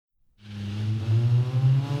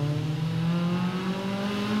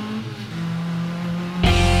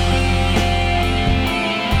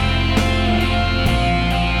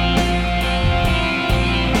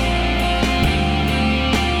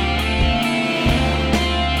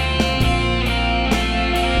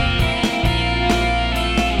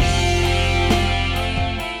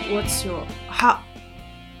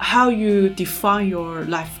how you define your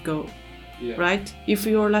life goal, Yeah. right? If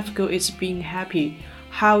your life goal is being happy,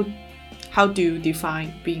 how do you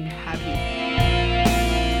define being happy?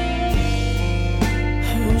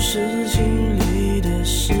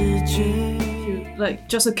 Like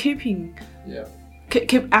just keeping, Yeah.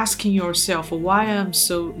 keep asking yourself why I'm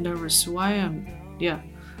so nervous, why I'm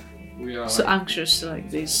We are so like, anxious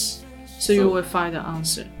like this. So you will find the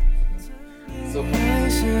answer. so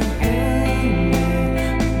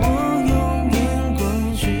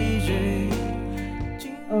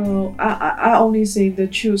I only say the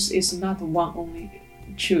choose is not one only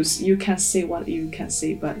choose. You can say what you can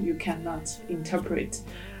say, but you cannot interpret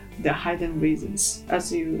the hidden reasons.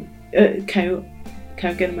 As you can you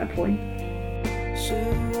get my point? 是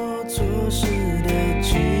我做事的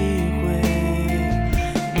机会，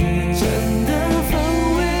你真的防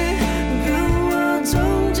卫，跟我中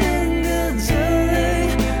间隔着泪，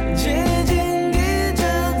接近你就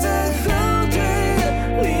在后退，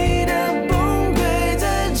你的崩溃在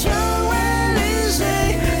窗外淋水，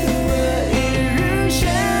我一日相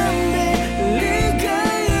背，离开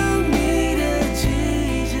有你的季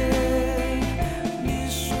节，你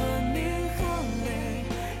说你好累，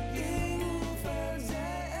已无法再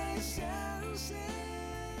爱上谁。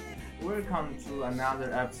 welcome to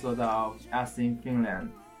another episode of Us in Finland.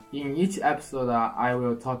 In each episode, I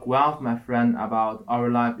will talk one of my friends about our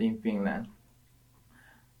life in Finland.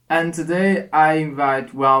 And today, I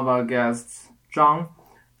invite one of our guests, Zhang.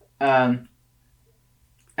 And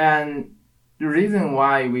the reason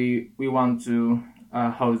why we want to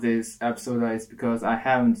hold this episode is because I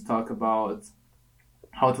haven't talked about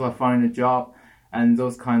how to find a job and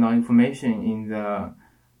those kind of information in the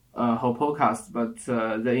whole podcast. But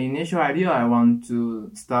the initial idea I want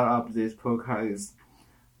to start up this podcast is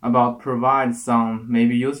about provide some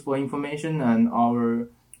maybe useful information and our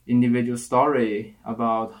individual story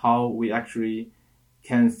about how we actually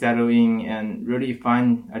can settle in and really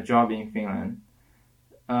find a job in Finland.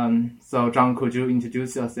 So Zhang, could you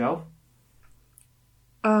introduce yourself?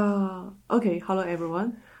 Okay. Hello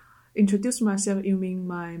everyone. Introduce myself. You mean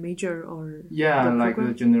my major or Yeah, the like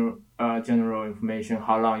program? the general information,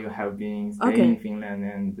 how long you have been staying Okay. in Finland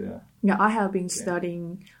and Yeah, I have been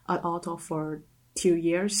studying at Aalto for 2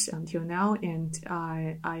 years until now, and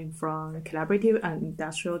I'm from collaborative and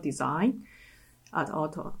industrial design at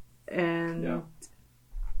Aalto. And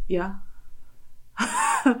yeah.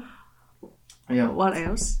 yeah. What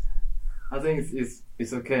else? I think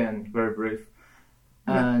it's okay and very brief.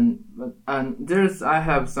 Yeah. And there's I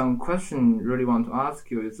have some question really want to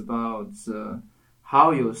ask you. It's about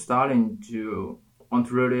how you're starting to want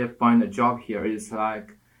to really find a job here. It's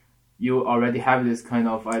like you already have this kind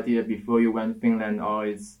of idea before you went to Finland, or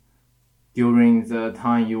it's during the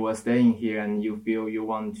time you were staying here and you feel you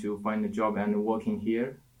want to find a job and working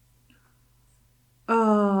here.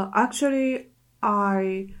 Actually,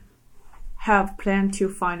 I have planned to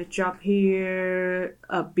find a job here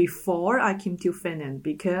before I came to Finland,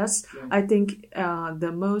 because I think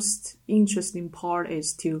the most interesting part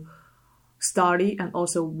is to study and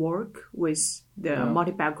also work with the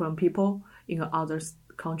multi-background people in other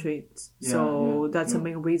countries. So that's the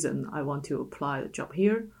main reason I want to apply a job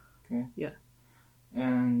here. Okay. Yeah.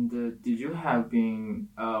 And did you have been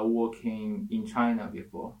working in China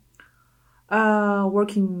before?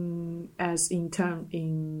 Working as intern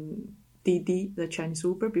in Didi, the Chinese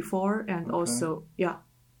Uber, before, and also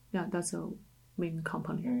that's a main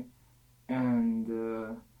company. Okay. And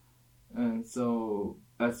so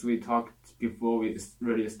as we talked before we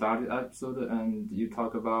really started episode, and you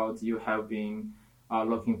talk about you have been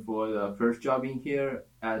looking for the first job in here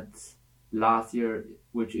at last year,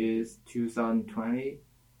 which is 2020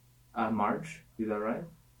 March. Is that right?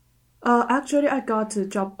 Actually, I got a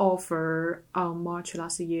job offer on March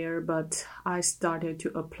last year, but I started to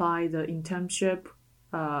apply the internship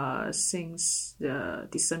since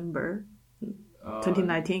December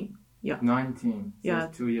 2019. Yeah. 19. So Yeah.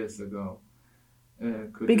 2 years ago.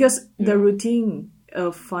 Because the routine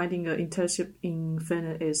of finding an internship in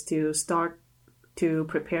Finland is to start to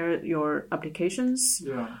prepare your applications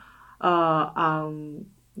on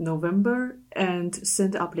November and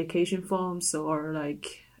send application forms, or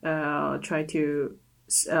like try to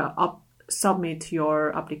submit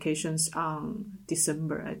your applications on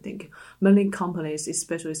December, I think. Many companies,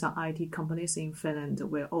 especially some IT companies in Finland,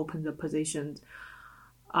 will open the position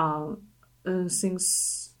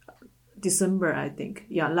since December, I think.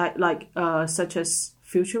 Yeah, like such as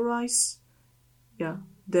Futurize. Yeah,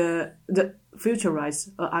 the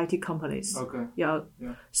Futurize IT companies. Okay. Yeah.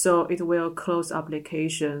 So it will close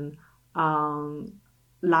application on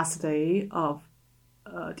last day of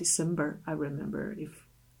December. I remember, if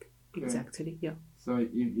exactly. Yeah. So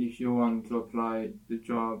if you want to apply the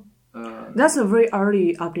job, that's a very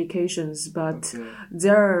early applications, but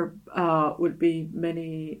there would be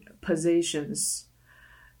many positions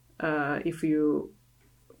if you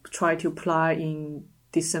try to apply in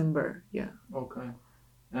December. Yeah. Okay.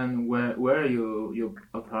 And where you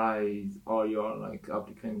apply all your like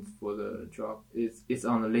applicants for the job? It's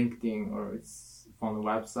on the LinkedIn or it's on the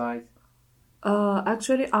website?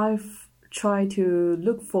 Actually, I've tried to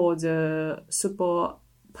look for the suitable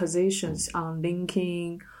positions on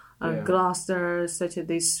LinkedIn, Glassdoor, such as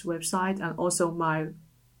this website, and also my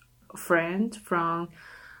friend from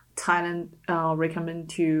Thailand recommend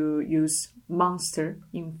to use Monster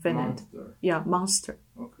in Finland. Monster. Yeah, Monster.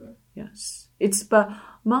 Okay. Yes, but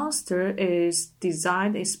Monster is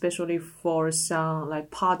designed especially for some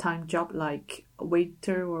like part-time job, like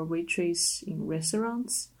waiter or waitress in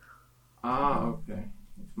restaurants. Okay.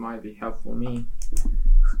 It might be helpful for me.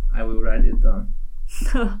 I will write it down.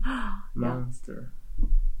 Monster.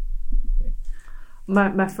 Okay.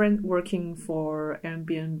 My friend working for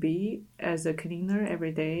Airbnb as a cleaner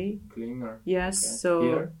every day. Cleaner. Yes.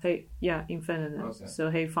 Okay. So in Finland. Okay. So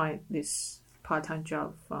he find this part-time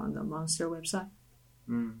job on the Monster website.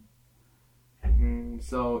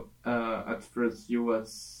 So at first you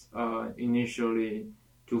was initially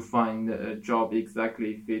to find a job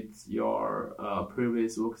exactly fits your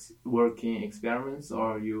previous working experience,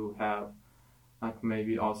 or you have like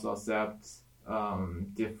maybe also accept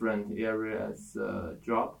different areas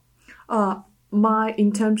job? My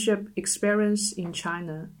internship experience in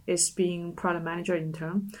China is being product manager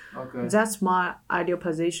intern. Okay. That's my ideal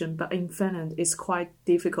position, but in Finland it's quite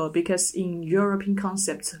difficult because in European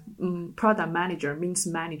concepts, product manager means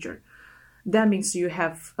manager. That means you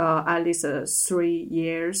have at least 3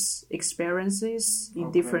 years experiences in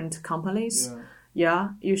different companies.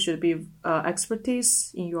 Yeah, you should be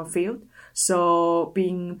expertise in your field. So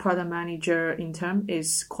being product manager intern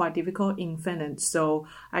is quite difficult in Finland. So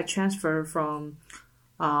I transferred from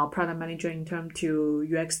product manager intern to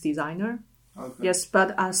UX designer. Okay. Yes,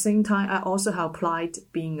 but at the same time, I also have applied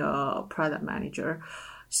being a product manager.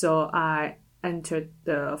 So I entered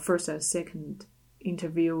the first and second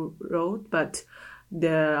interview role, but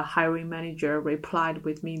the hiring manager replied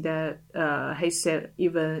with me that he said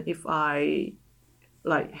even if I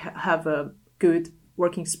like have a good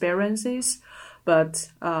working experiences,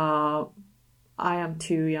 but I am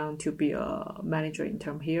too young to be a manager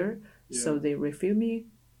intern here, so they refuse me.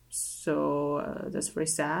 So that's very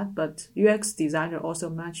sad. But UX designer also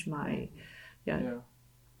match my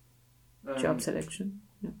job selection.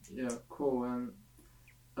 Yeah, cool. And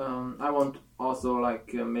I want also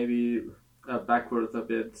like maybe backwards a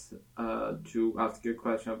bit to ask you a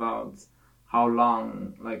question about how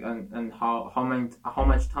long, like, and how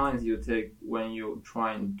much time you take when you're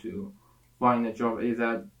trying to find a job? Is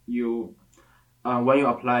that you when you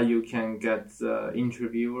apply you can get the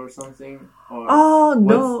interview or something? Or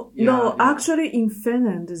no. Actually, in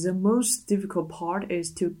Finland, the most difficult part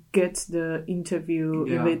is to get the interview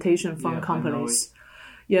invitation from companies.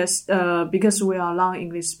 Yes, because we are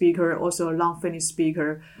non-English speaker, also a non-Finnish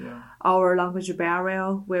speaker. Our language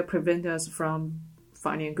barrier will prevent us from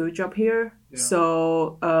finding a good job here.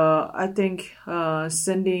 So I think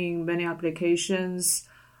sending many applications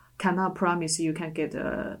cannot promise you can get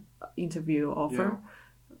a interview offer.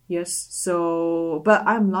 Yes. So, but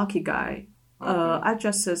I'm lucky guy. I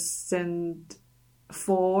just sent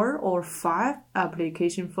 4 or 5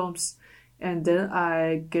 application forms, and then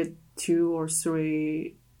I get 2 or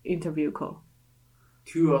 3 interview call.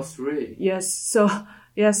 2 or 3. Yes. So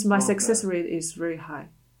yes, my success rate is very high.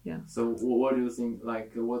 Yeah. So what do you think?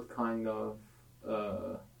 Like, what kind of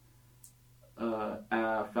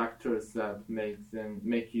factors that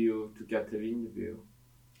make you to get the interview?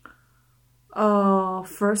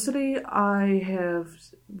 Firstly, I have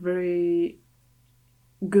very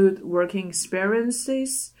good working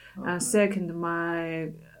experiences, and second,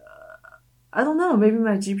 my I don't know, maybe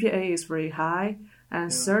my GPA is very high,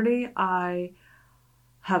 and thirdly, I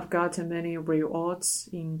have gotten many rewards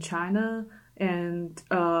in China. And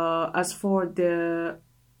as for the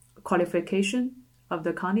qualification of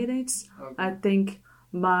the candidates, I think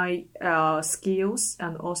my skills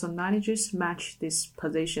and also knowledges match this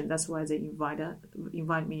position. That's why they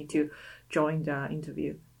invite me to join the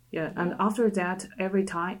interview. And after that, every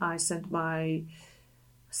time I send my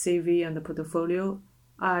CV and the portfolio,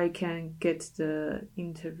 I can get the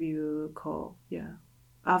interview call.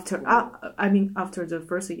 After the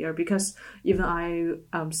first year, because even I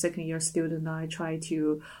am second year student, I try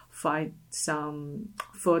to find some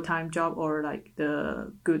full-time job or like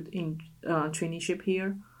the good traineeship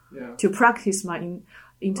here to practice my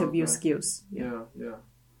interview skills. Yeah.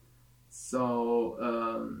 So,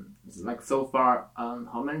 like so far,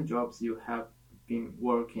 how many jobs you have been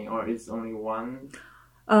working, or is only one?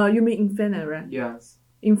 You mean in Finland, right? Yes.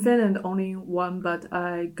 In Finland, only one, but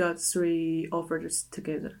I got 3 offers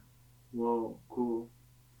together. Whoa, cool.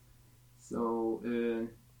 So,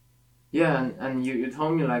 yeah, and you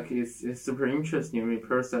told me like it's super interesting the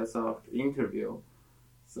process of interview.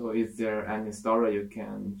 So, is there any story you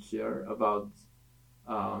can share about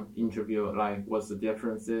interview? Like, what's the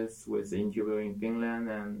differences with the interview in Finland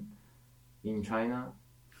and in China?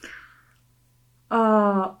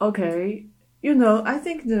 Okay. I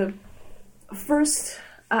think the first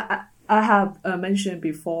I have mentioned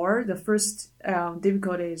before, the first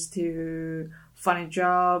difficulty is to find a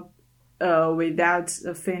job without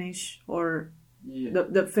the Finnish or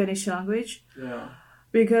the Finnish language. Yeah.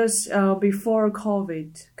 Because before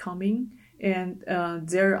COVID coming, and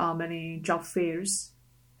there are many job fairs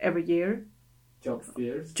every year. Job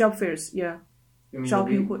fairs? Job fairs, yeah. You mean job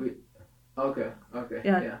Okay.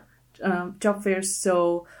 Yeah. Job fairs.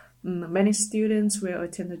 So many students will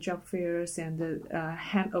attend the job fairs and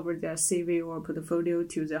hand over their CV or portfolio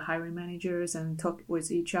to the hiring managers and talk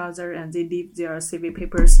with each other, and they leave their CV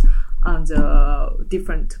papers on the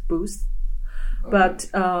different booths. Okay. But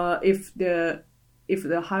if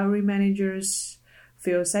the hiring managers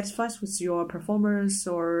feel satisfied with your performance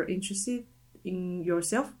or interested in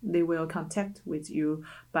yourself, they will contact with you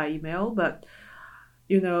by email. But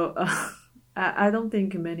I don't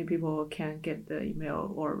think many people can get the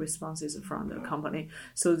email or responses from the company.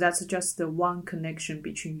 So that's just the one connection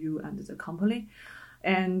between you and the company.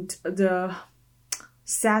 And the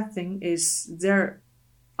sad thing is there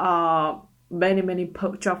are many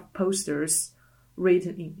job posters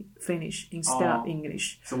written in Finnish instead of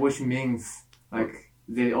English. So which means like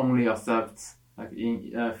they only accept like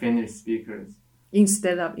Finnish speakers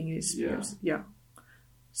instead of English speakers. Yeah.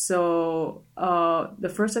 So the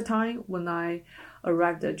first time when I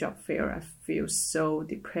arrived at the job fair, I feel so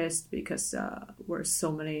depressed because there were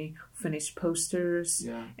so many Finnish posters.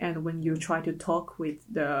 Yeah. And when you try to talk with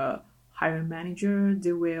the hiring manager,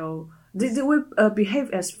 they will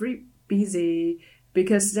behave as very busy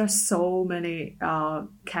because there's so many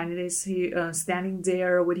candidates here standing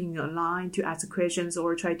there waiting in line to ask questions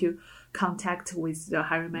or try to contact with the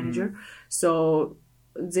hiring manager. So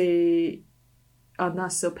they are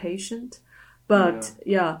not so patient. But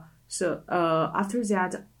so after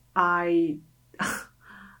that, I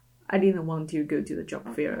didn't want to go to the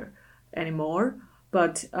job fair anymore.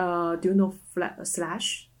 But do you know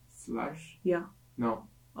Slash? Slash? Yeah. No.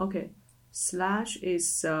 Okay. Slash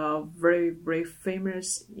is a very, very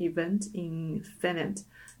famous event in Finland.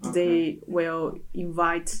 Okay. They will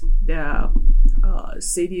invite the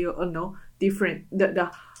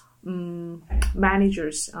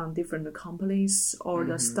managers on different companies or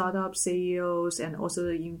the startup CEOs and also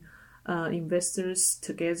the investors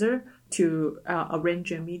together to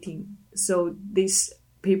arrange a meeting. So these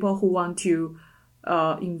people who want to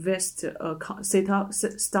invest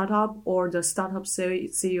startup or the startup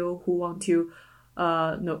CEO who want to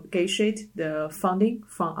negotiate the funding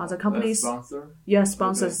from other companies. Sponsor? Yeah,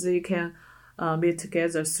 sponsors. Okay. They can meet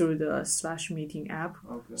together through the Slash meeting app.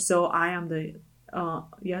 Okay. So I am the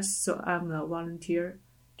I'm a volunteer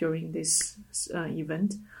during this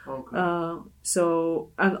event. Okay.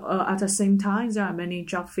 So and at the same time, there are many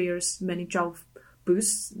job fairs, many job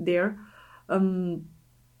booths there.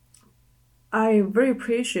 I very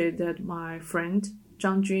appreciate that my friend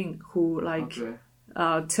Zhang Jun, who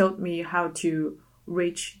told me how to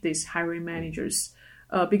reach these hiring managers,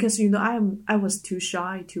 because I was too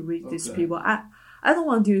shy to reach these people. I don't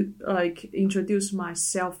want to introduce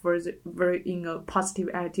myself very in a positive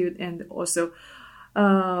attitude, and also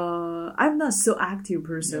I'm not so active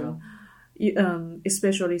person. Yeah.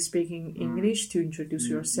 Especially speaking English to introduce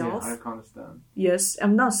yourself. Yeah, I can understand. Yes,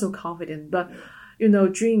 I'm not so confident, but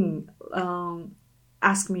Jun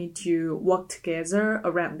asked me to work together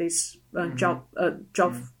around this job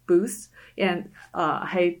booth, and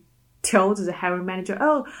he told the hiring manager,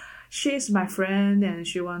 "Oh, she's my friend, and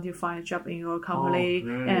she wants to find a job in your company." Oh,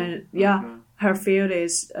 really? And her field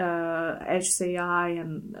is HCI,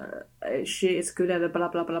 and she is good at blah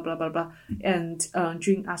blah blah blah blah blah. And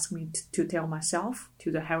Jun asked me to tell myself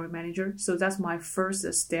to the hiring manager. So that's my first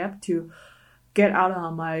step to get out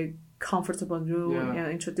of my comfortable room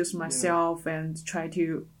and introduce myself and try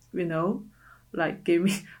to give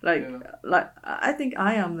me I think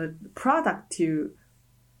I am the product to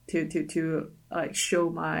show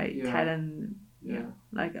my talent,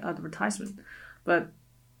 like advertisement. But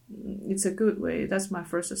it's a good way. That's my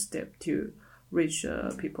first step to reach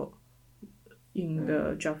people. in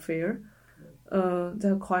the job fair.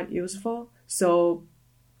 They're quite useful. So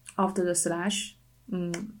after the slash,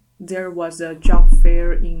 there was a job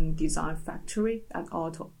fair in Design Factory at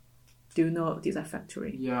Auto. Do you know Design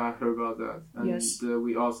Factory? Yeah, I heard about that. And yes.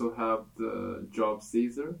 We also have the Job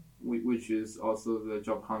Caesar, which is also the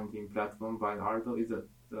job hunting platform by Ardo. Is it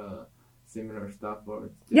similar stuff or?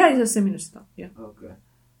 Yeah, it's a similar stuff. Yeah. Okay.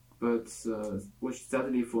 But which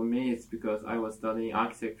sadly for me is because I was studying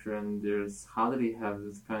architecture and there's hardly have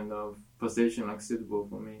this kind of position like suitable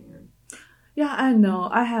for me. Yeah, I know.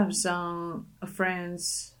 I have some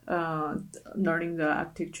friends learning the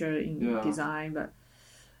architecture in design, but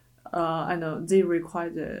I know they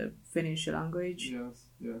require the Finnish language.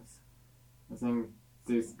 Yes. I think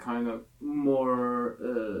this kind of more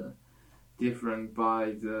different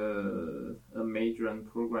by the major and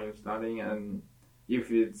program you're studying, and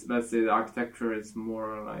if it's, let's say, the architecture is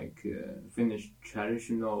more like Finnish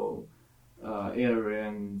traditional area,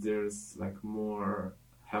 and there's like more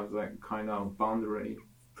have like kind of boundary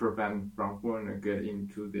prevent from foreigner get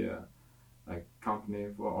into their like company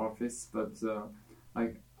or office, but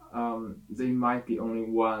they might be only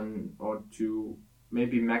 1 or 2,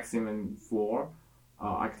 maybe maximum 4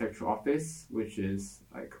 architecture office, which is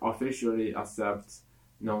like officially accept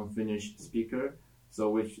non-Finnish speaker. So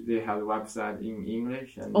which they have a website in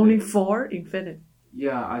English. And only 4 in Finland?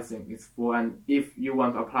 Yeah, I think it's 4. And if you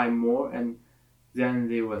want to apply more, and then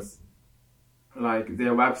there was like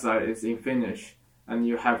their website is in Finnish, and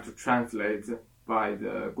you have to translate by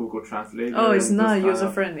the Google Translator. Oh, it's not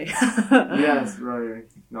user-friendly. Yes, very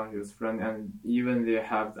not user-friendly. And even they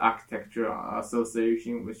have the Architecture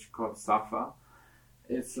Association, which is called SAFA.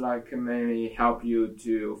 It's like mainly help you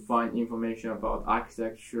to find information about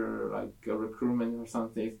architecture, like recruitment or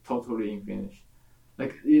something. It's totally in Finnish.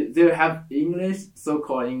 Like they have English,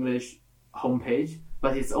 so-called English homepage,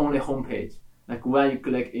 but it's only homepage. Like when you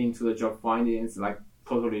click into the job finding, it's like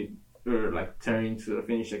totally like turn into the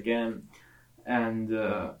Finnish again. And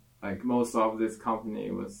like most of this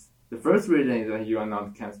company was, the first reason is that you are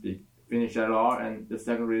not can speak Finnish at all, and the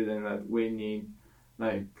second reason that we need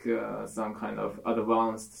like some kind of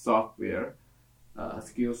advanced software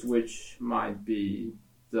skills, which might be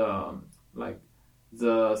the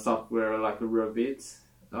software like Revit.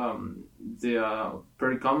 They are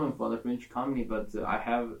pretty common for the Finnish company, but I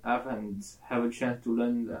haven't have a chance to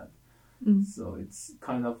learn that. So it's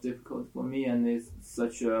kind of difficult for me, and it's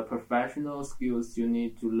such a professional skills you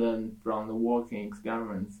need to learn from the working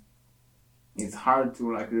experiments. It's hard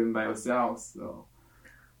to like learn by yourself. So,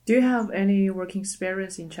 do you have any working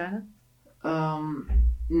experience in China? I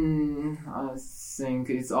think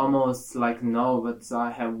it's almost like no, but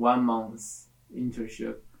I have 1 month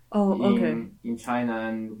internship. In China,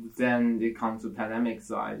 and then they come to pandemic,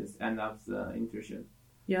 so I just end up the internship.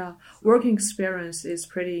 Yeah, working experience is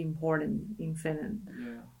pretty important in Finland.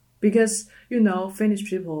 Yeah. Because, Finnish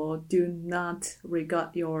people do not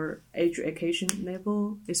regard your education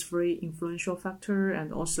level is very influential factor,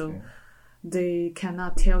 and also they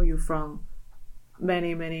cannot tell you from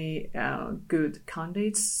many good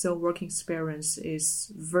candidates. So working experience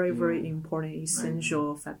is very, very important,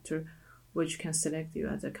 essential factor, which can select you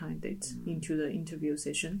as a candidate into the interview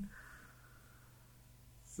session.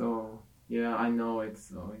 So yeah, I know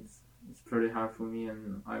it's pretty hard for me,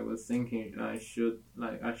 and I was thinking I should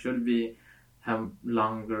have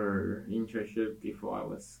longer internship before I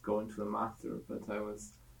was going to the master, but I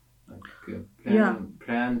was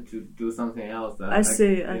plan to do something else. I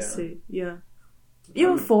see. Yeah.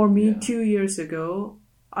 Even for me, 2 years ago,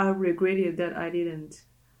 I regretted that I didn't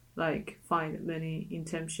find many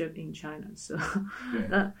internship in China. So,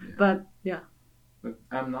 but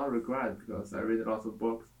I'm not regret because I read a lot of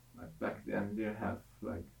books. Like back then, they have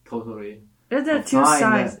totally. There are 2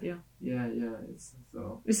 sides.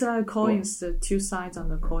 It's like coins. The 2 sides on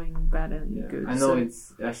the coin, bad and good. I know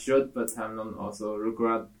I should, but I'm not also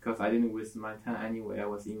regret because I didn't waste my time anyway. I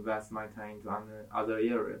was invest my time into other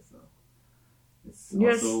areas. So it's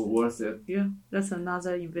also worth it. Yeah, that's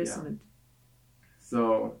another investment. Yeah.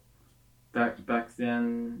 So back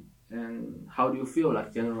then, and how do you feel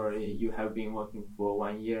like generally? You have been working for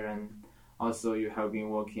 1 year, and also you have been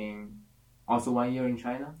working also 1 year in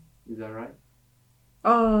China. Is that right?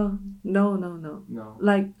 No.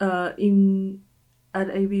 At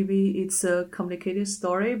ABB, it's a complicated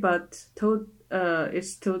story, but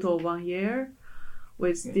it's total 1 year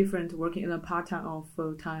with different working in a part-time or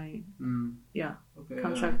full-time.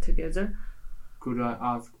 Contract together. Could I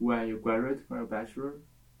ask when you graduated from your bachelor?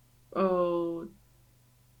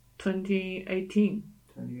 2018.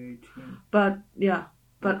 2018. But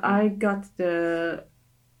I got the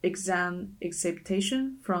exam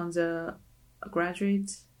acceptation from the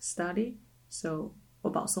graduate study. So 我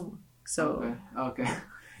保送了. So okay.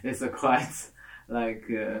 It's a quite like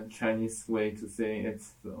Chinese way to say it.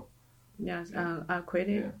 So yes, I quit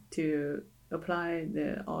it to apply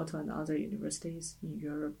the auto and other universities in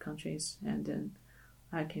Europe countries, and then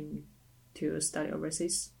I came to study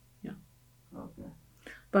overseas. Yeah. Okay.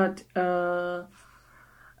 But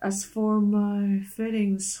as for my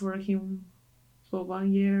feelings working for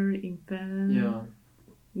 1 year in Finland,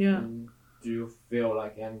 yeah. Do you feel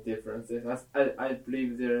like any differences? I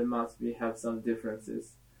believe there must have some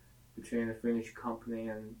differences between the Finnish company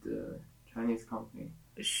and the Chinese company.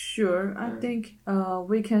 Sure, I think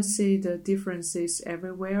we can see the differences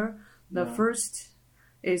everywhere. The first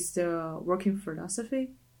is the working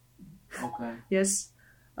philosophy. Okay. Yes.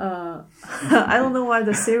 I don't know why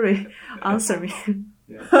the Siri answered me.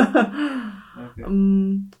 Okay.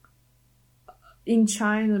 In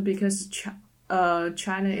China, because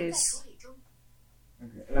China is...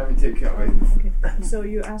 Okay, let me take care of it. Okay. So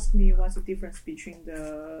you asked me what's the difference between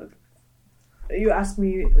the... You asked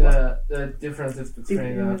me the differences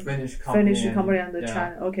between the Finnish company and the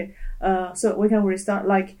China. Okay. So we can restart.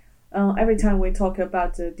 Like every time we talk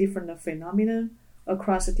about the different phenomena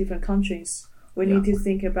across the different countries, we need to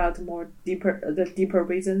think about the deeper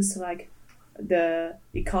reasons, like the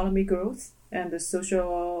economic growth and the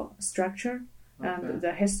social structure and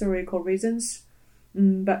the historical reasons.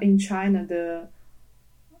 But in China, the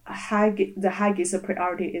highest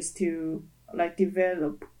priority is to like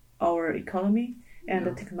develop our economy and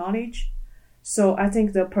the technology. So I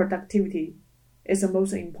think the productivity is the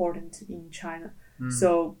most important in China.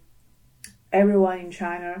 So everyone in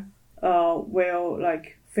China will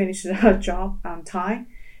like finish the job on time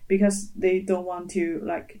because they don't want to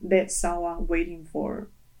like let someone waiting for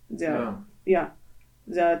the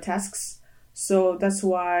tasks. So that's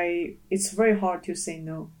why it's very hard to say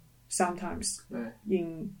no sometimes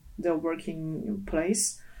in the working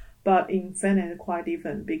place. But in Finland, quite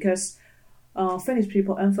different because Finnish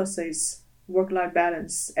people emphasize work-life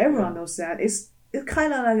balance. Everyone knows that. It's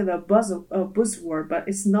kind of like the buzzword, but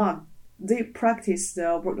it's not. They practice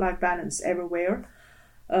the work-life balance everywhere.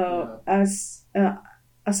 As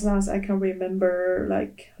long as I can remember,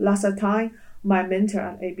 like last time, my mentor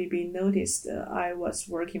at ABB noticed I was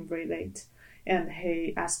working very late, and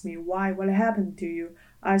he asked me why. What happened to you?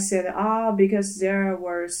 I said, because there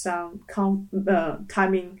were some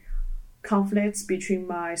timing conflicts between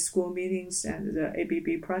my school meetings and the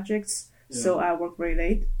ABB projects. So I work very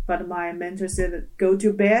late. But my mentor said, go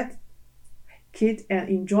to bed, kid, and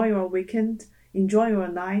enjoy your weekend, enjoy your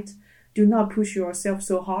night. Do not push yourself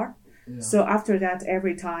so hard. So after that,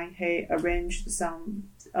 every time he arranged some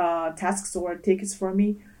tasks or tickets for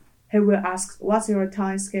me, he will ask, what's your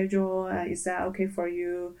time schedule? Is that okay for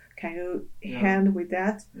you? Can you hand with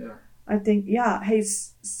that? I think,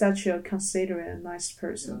 he's such a considerate and nice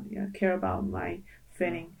person. Care about my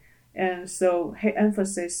feeling. And so he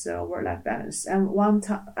emphasizes work-life balance. And one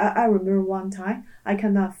time, I remember one time, I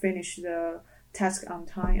cannot finish the task on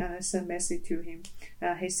time, and I sent a message to him.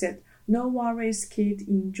 And he said, no worries, kid,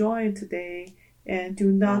 enjoy today, and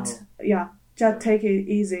do not, just take it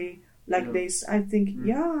easy like this. I think,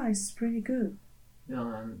 it's pretty good.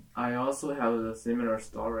 And I also have a similar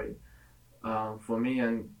story. For me,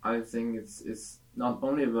 and I think it's not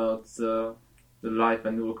only about the life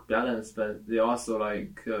and work balance, but they also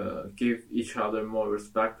like give each other more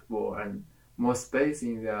respectful and more space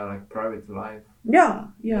in their like private life. I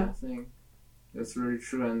think that's really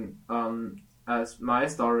true. And as my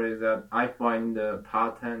story is that I find a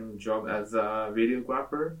part-time job as a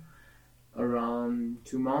videographer around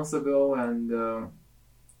 2 months ago, and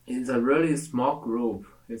it's a really small group.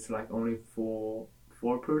 It's like only four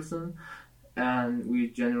person. And we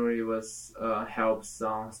generally was help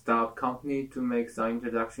some startup company to make some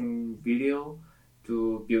introduction video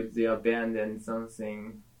to build their band and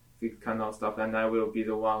something, this kind of stuff. And I will be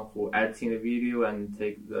the one who editing the video and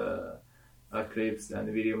take the clips and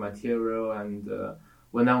video material. And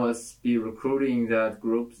when I was recruiting that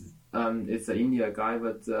group, it's an India guy,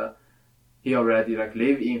 but he already like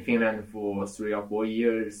lived in Finland for 3 or 4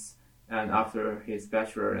 years, and after his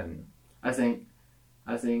bachelor, and I think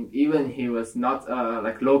even he was not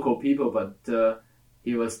like local people, but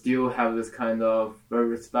he was still have this kind of very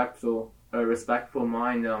respectful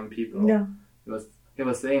mind on people. He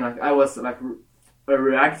was saying like I was like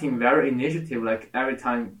reacting very initiative. Like every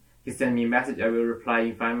time he sent me a message, I will reply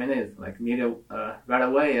in 5 minutes, like right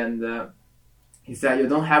away. And he said, you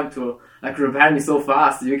don't have to like reply me so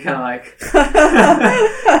fast. You can like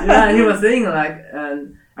he was saying like,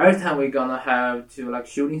 and every time we're gonna have to like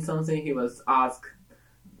shooting something, he was ask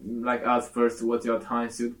first what's your time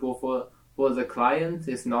suitable for for the client,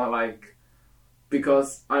 it's not like,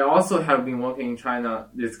 because I also have been working in China,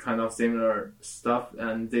 this kind of similar stuff,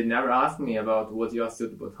 and they never ask me about what's your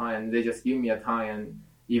suitable time. They just give me a time, and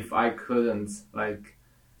if I couldn't like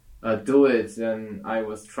do it, then I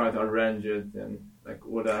was try to arrange it and like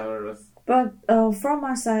whatever. But from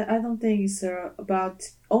my side, I don't think it's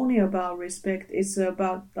only about respect. It's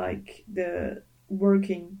about like the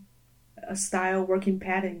working style, working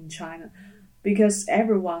pattern in China, because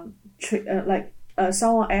everyone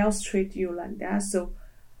someone else treat you like that, so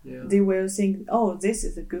they will think, oh, this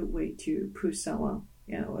is a good way to push someone.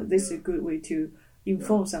 This is a good way to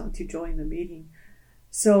inform someone to join the meeting.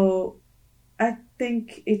 So I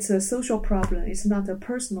think it's a social problem. It's not a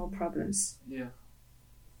personal problem. Yeah.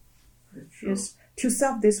 Yes. To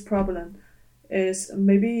solve this problem is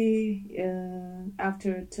maybe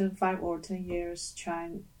after 5 or 10 years,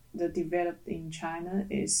 the developed in China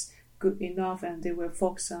is good enough, and they will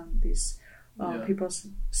focus on this people's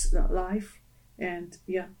life and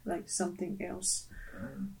like something else.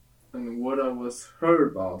 And what I was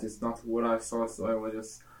heard about is not what I saw, so I was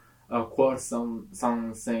just quote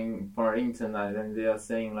something from internet, and they are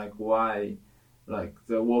saying like why like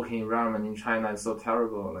the working environment in China is so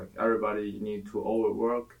terrible, like everybody need to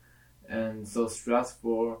overwork and so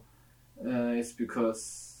stressful. It's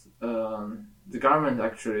because the government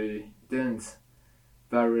actually didn't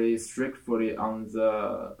very strictly on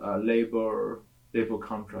the labor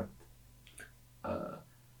contract.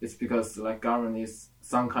 It's because like government is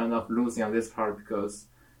some kind of losing on this part, because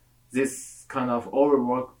this kind of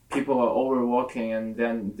people are overworking, and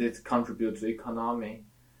then this contribute to economy.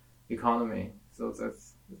 So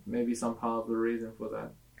that's maybe some part of the reason for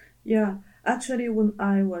that. Yeah, actually, when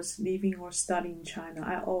I was living or studying in China,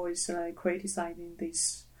 I always criticizing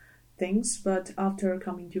these things. But after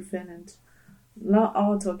coming to Finland, that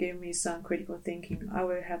also gave me some critical thinking. I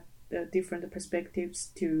will have different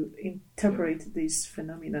perspectives to interpret this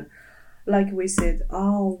phenomenon. Like we said,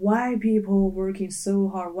 why people working so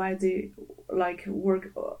hard? Why they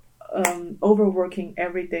work overworking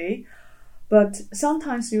every day? But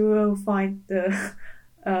sometimes you will find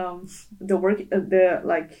the work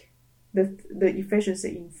the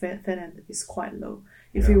efficiency in Finland is quite low.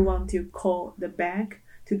 If you want to call the bank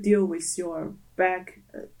to deal with your bank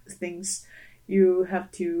things, you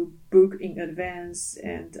have to book in advance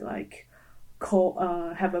and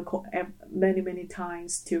many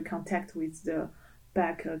times to contact with the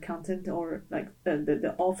bank accountant or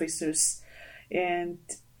the officers, and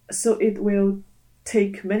so it will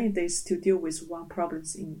take many days to deal with one problem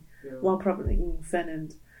in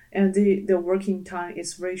Finland, and the working time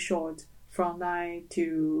is very short, from 9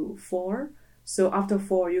 to 4. So after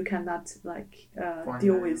 4, you cannot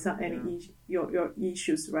deal with your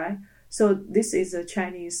issues, right? So this is a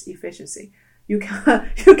Chinese efficiency. You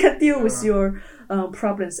can deal with your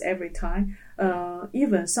problems every time.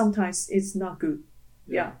 Even sometimes it's not good.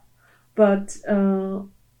 Yeah. But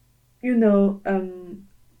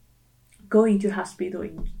going to hospital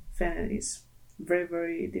in Finland is very,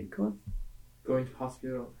 very difficult. Going to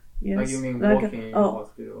hospital? Yes. Like you mean walking in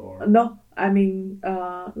hospital? Or? No, I mean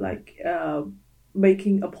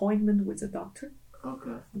making appointment with a doctor.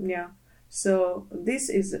 Okay. Yeah. So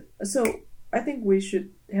I think we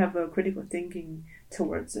should have a critical thinking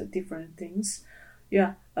towards different things.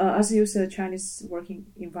 Yeah. As you said, Chinese working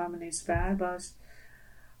environment is bad, but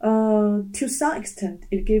to some extent,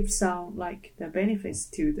 it gives some the benefits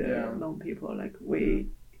to the known people. Like we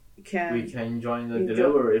can enjoy the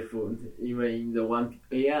delivery food even in the 1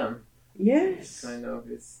 a.m. Yes.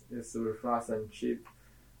 It's super fast and cheap.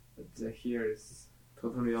 But here it's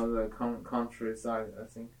totally on the countryside, I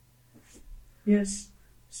think. Yes.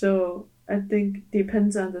 So I think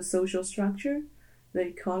depends on the social structure, the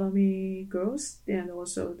economy growth, and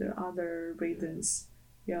also the other reasons.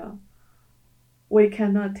 Yeah. We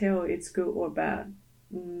cannot tell it's good or bad.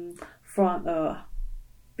 From a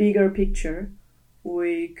bigger picture,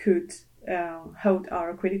 we could hold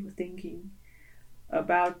our critical thinking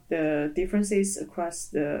about the differences across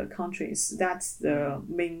the countries. That's the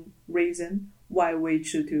main reason why we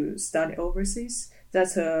choose to study overseas.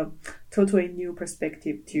 That's a totally new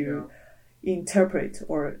perspective to interpret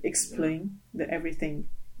or explain everything.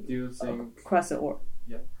 Do you think across the world?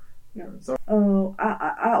 Yeah. So,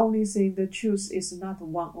 I only think the truth is not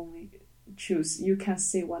one only truth. You can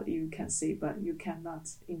say what you can say, but you cannot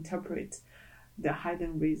interpret the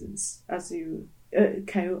hidden reasons. As you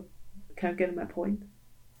can you get my point?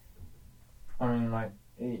 I mean,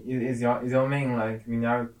 is your mean we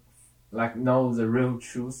never know the real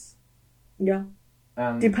truth? Yeah.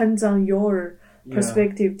 And depends on your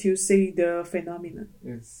perspective to see the phenomenon.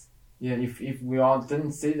 Yeah, if we all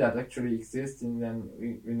didn't see that actually existing, then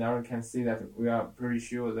we never can see that. We are pretty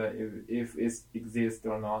sure that if it exists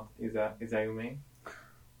or not. Is that you mean?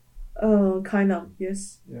 Kind of,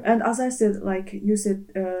 yes. Yeah. And as I said, like you said,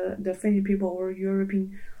 the Finnish people or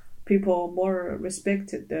European people more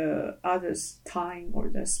respected the others' time or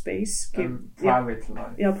the space. Private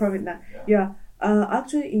life. Yeah, private life. Yeah.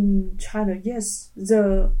 Actually, in China, yes,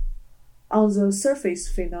 on the surface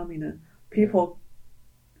phenomenon, people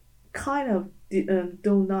kind of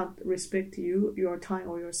do not respect your time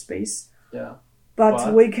or your space. Yeah.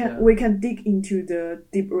 But we can dig into the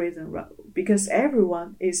deep reason, because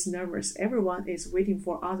everyone is nervous. Everyone is waiting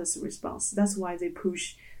for others' response. That's why they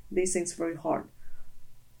push these things very hard.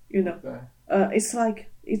 You know, it's like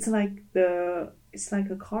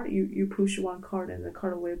a card. You push one card and the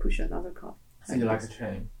card will push another card. So like a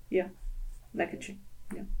chain. Yeah, like a chain.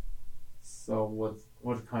 Yeah. So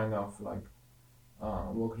what kind of like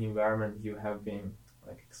work environment you have been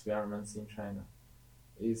like experiments in China?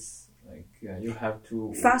 Is like you have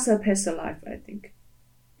to faster pace of life. I think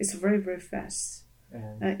it's very very fast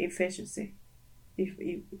and efficiency.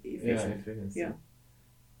 Efficiency. Yeah.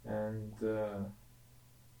 And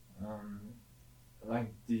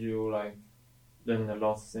like did you like learn a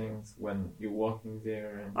lot of things when you're working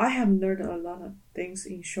there? I have learned a lot of things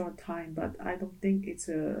in short time, but I don't think it's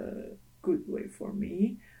a good way for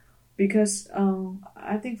me, because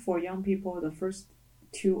I think for young people the first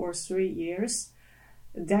 2 or 3 years,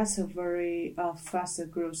 that's a very fast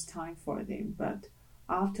growth time for them. But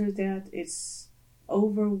after that, it's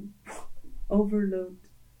overload.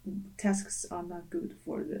 Tasks are not good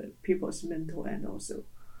for the people's mental and also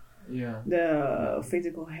the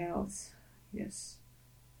physical health. Yes.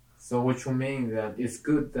 So what you mean that it's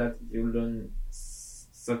good that you learn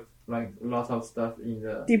like a lot of stuff in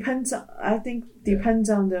the depends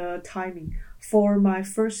on the timing. For my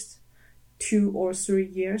first 2 or 3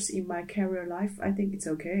 years in my career life, I think it's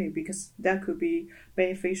okay, because that could be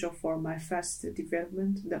beneficial for my fast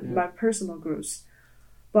development, my personal growth.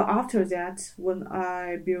 But after that, when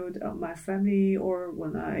I build my family or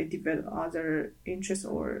when I develop other interests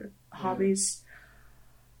or hobbies,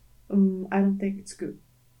 I don't think it's good.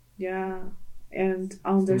 Yeah, and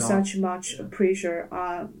under such much pressure,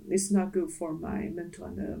 it's not good for my mental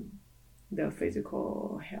and the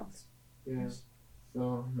physical health. Yes.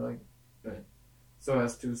 So like, so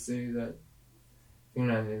as to say that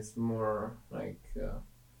Finland is more like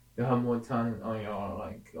you have more time on your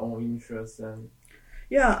like own interests and.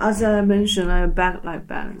 Yeah, as I mentioned, I have work-life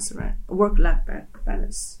balance, right? Work-life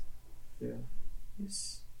balance. Yeah.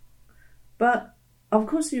 Yes. But of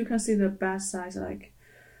course, you can see the bad sides, like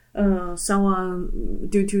someone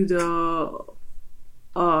due to the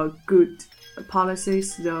good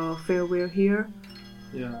policies, the farewell here.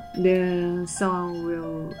 Yeah. Then someone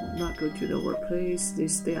will not go to the workplace. They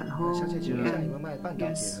stay at home.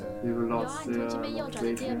 Yes. You will lost their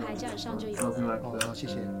motivation, something like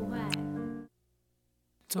that.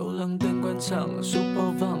 走廊灯关上，书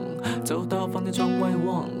包放，走到房间窗外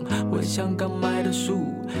望，回想刚买的书，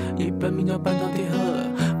一本名叫《半岛铁盒》，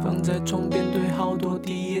放在床边堆好多，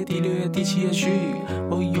第1页、第6页、第7页序，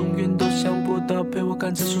我永远都想不到陪我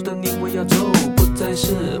看这书的你会要走，不再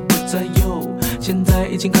是，不再有，现在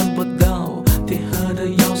已经看不到铁盒的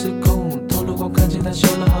钥匙孔，透了光看见它锈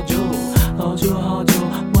了好久，好久好久，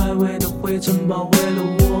外围的灰尘包围了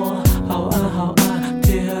我，好暗好暗，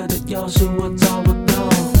铁盒的钥匙我找不到。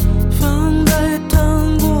放在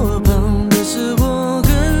糖果旁的是我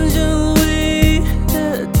更想唯一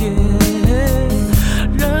的甜，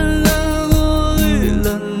染了我与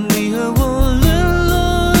了你和我沦落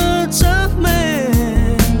的谄媚，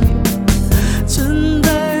盛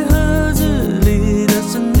在盒子里的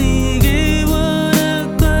是你给我的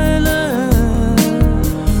快乐，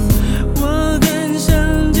我更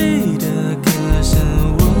想记得，可是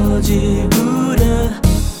我记不得，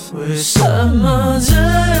为什么这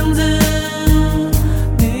样子？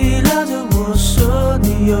你拉着我说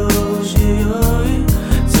你有些犹豫，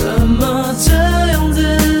怎么这样子？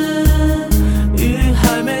雨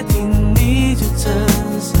还没停你就撑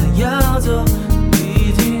伞要走，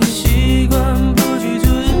已经习惯不去阻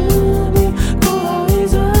止你，不好意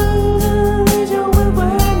思，你就会回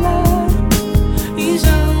来。印象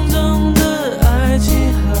中的爱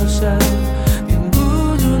情好像填不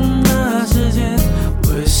住那时间，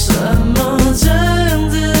为什么这样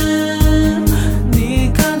子？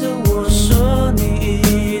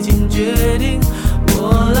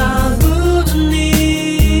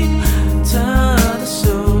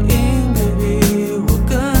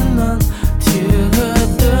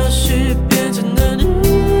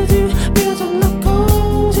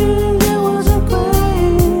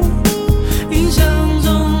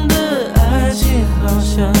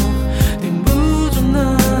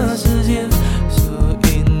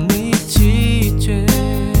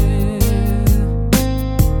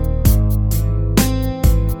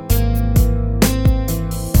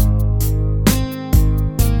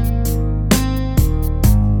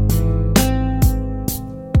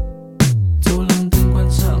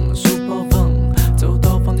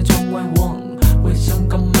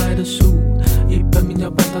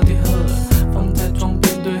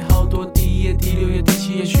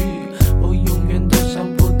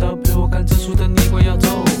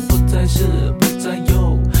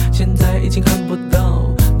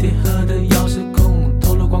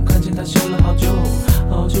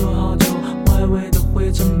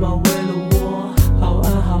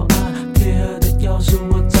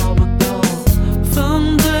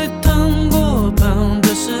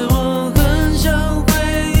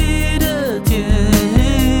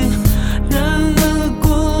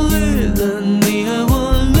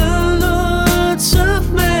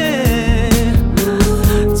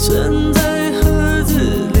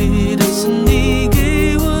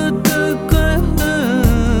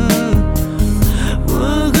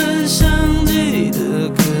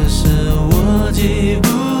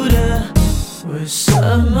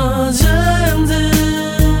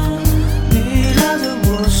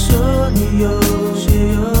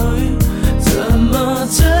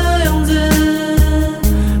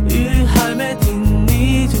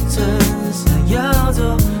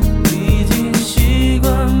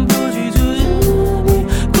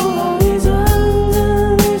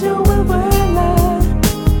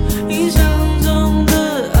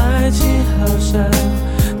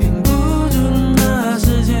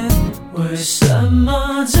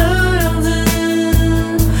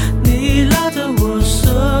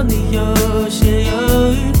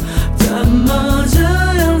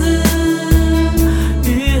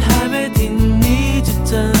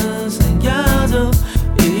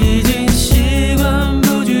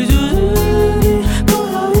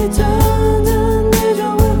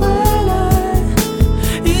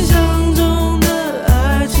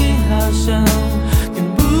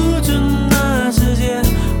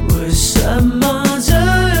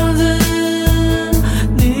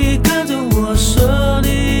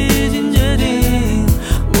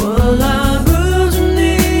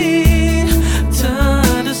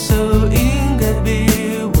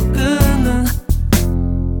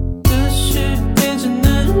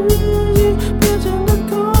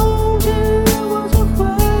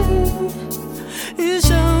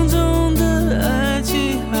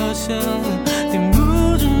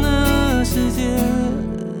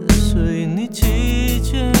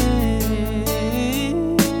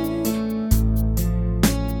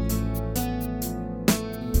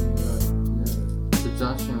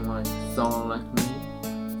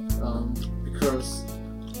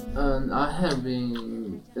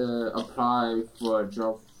 apply for a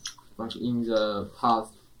job like in the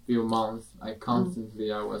past few months. I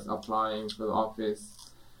constantly I was applying for the office,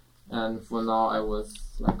 and for now I was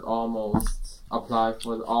like almost apply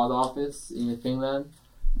for the odd office in Finland,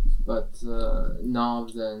 but none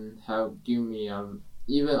of them have given me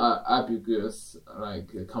even a ambiguous like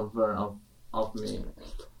confirm of me.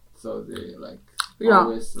 So they like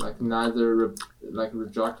always like neither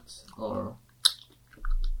reject or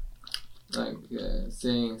like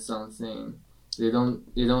saying something. They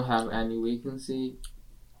don't have any vacancy.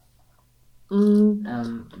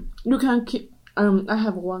 You can keep. I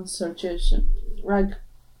have one suggestion. Like,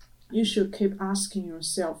 you should keep asking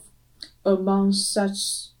yourself, among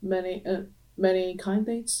such many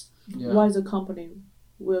candidates, why the company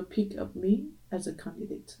will pick up me as a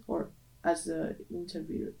candidate or as the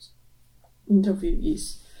interviewees.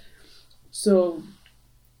 So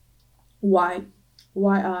why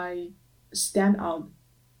I stand out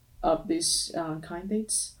of these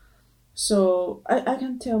candidates. So I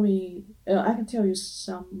can tell you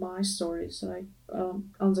some my stories like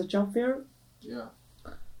on the job fair. Yeah.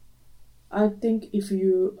 I think if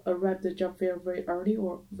you arrive the job fair very early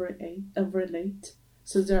or very late,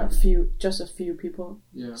 so there are just a few people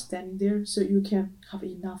standing there, so you can have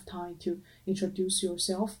enough time to introduce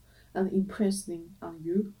yourself and impressing on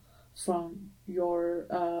you from your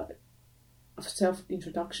self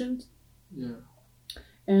introduction. Yeah.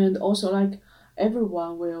 And also like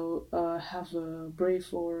everyone will have a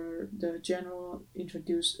brief or the general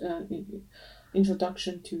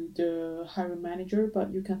introduction to the hiring manager,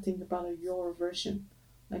 but you can think about your version,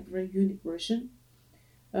 like very unique version.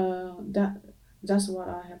 That's what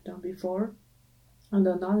I have done before. And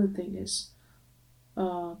another thing is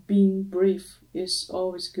being brief is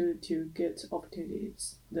always good to get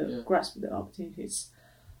opportunities, grasp the opportunities.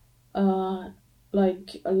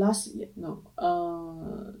 Like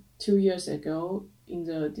 2 years ago in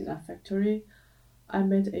the design factory, I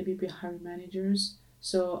met ABB hiring managers.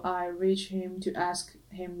 So I reached him to ask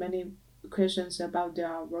him many questions about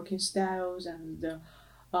their working styles and the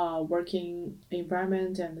working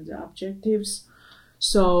environment and the objectives.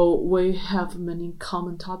 So we have many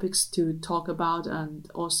common topics to talk about and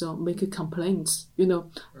also make complaints.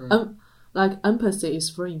 Like empathy is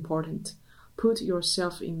very important. Put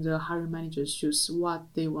yourself in the hiring manager's shoes,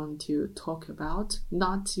 what they want to talk about,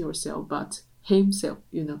 not yourself, but himself,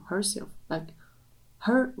 herself, like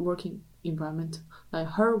her working environment, like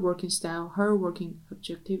her working style, her working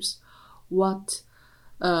objectives. What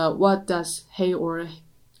does he or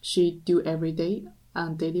she do every day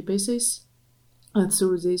on daily basis? And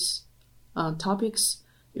through these topics,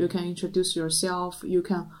 you can introduce yourself. You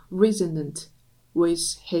can reason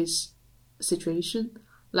with his situation.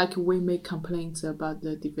 Like we make complaints about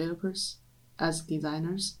the developers as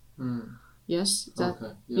designers. Yes,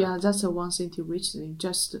 that's one thing to reach them.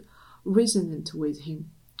 Just reason with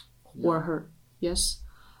him or her. Yes,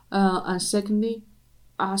 and secondly,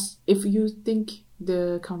 if you think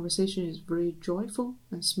the conversation is very joyful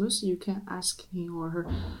and smooth, you can ask him or her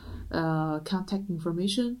contact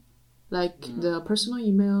information, like the personal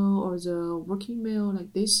email or the work email,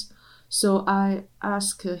 like this. So I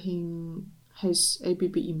asked him his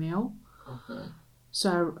ABB email. Okay.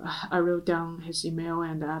 So I wrote down his email,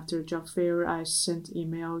 and after job fair, I sent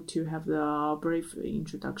email to have the brief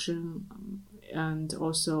introduction and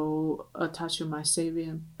also attach my CV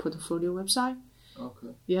and portfolio website.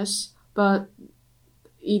 Okay. Yes, but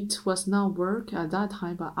it was not work at that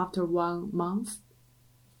time. But after 1 month,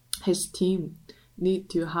 his team need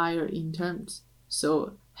to hire interns,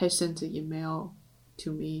 so he sent an email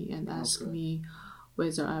to me and asked me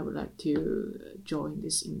whether I would like to join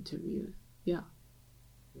this interview. Yeah.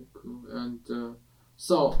 Cool. And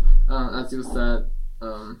so, as you said,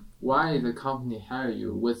 why the company hire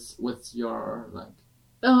you? What's your like?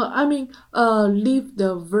 Leave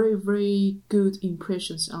the very, very good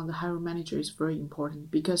impressions on the hiring manager is very important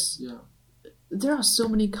because there are so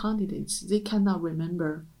many candidates. They cannot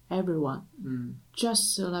remember everyone.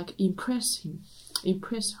 Just like impress him,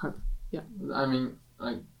 impress her. Yeah. I mean,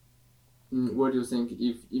 like, what do you think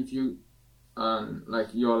if you,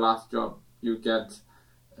 like your last job you get,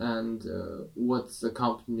 and what's the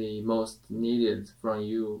company most needed from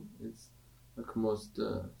you? It's like most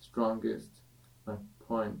strongest like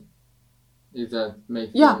point. Is that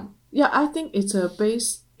make them... I think it's a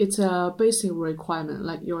basic requirement,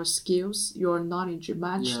 like your skills, your knowledge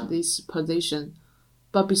match this position.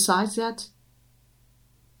 But besides that,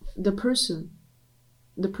 the person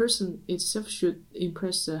itself should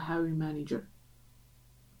impress the hiring manager.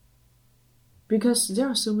 Because there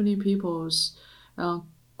are so many people's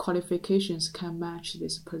qualifications can match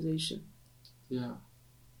this position. Yeah.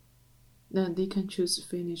 then they can choose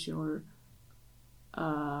Finnish or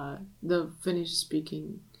the Finnish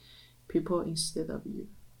speaking people instead of you.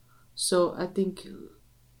 So I think.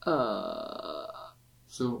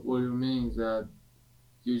 So what you mean is that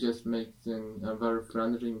you just make a very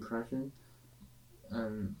friendly impression,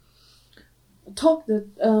 and talk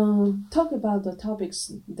about the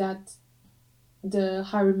topics that the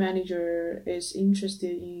hiring manager is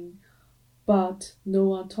interested in, but no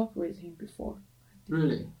one talked with him before.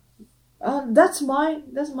 Really? That's my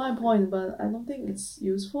point, but I don't think it's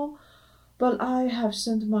useful. But I have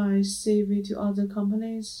sent my CV to other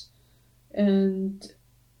companies, and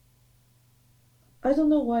I don't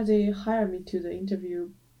know why they hired me to the interview.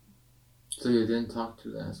 So you didn't talk to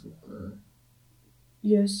them?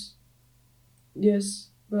 Yes,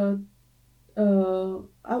 but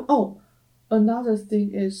another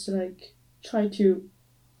thing is like try to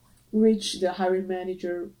reach the hiring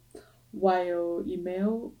manager via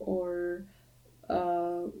email or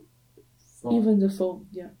even the phone.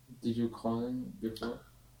 Yeah. Did you call him before?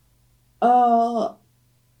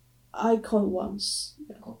 I called once.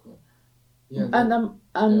 Yeah. Okay. Yeah.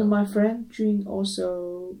 And my friend Jun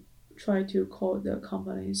also tried to call the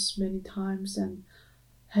companies many times, and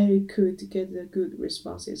he could get the good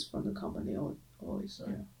responses from the company always.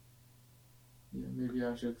 Yeah. Yeah, maybe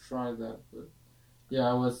I should try that. But yeah,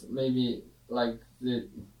 I was maybe like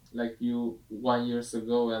you 1 year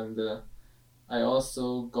ago, and I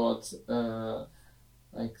also got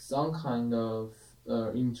like some kind of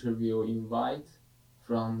interview invite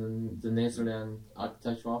from the Netherlands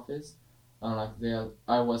architecture office.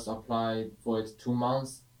 I was applied for it 2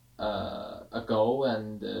 months ago,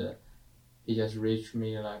 and he just reached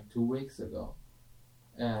me like 2 weeks ago.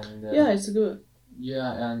 And yeah, it's good.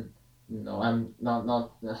 Yeah, and no, I'm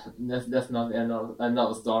not. That's not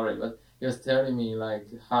another story. But he was telling me like,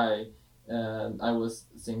 hi, I was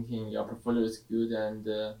thinking your portfolio is good,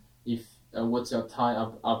 and if what's your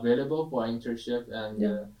time available for internship,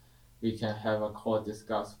 and we can have a call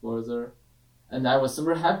discuss further. And I was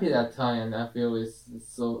super happy that time, and I feel it's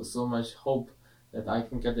so much hope that I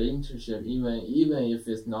can get the internship, even if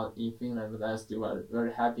it's not in Finland. But I'm still very,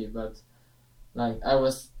 very happy. But like I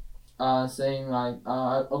was saying, like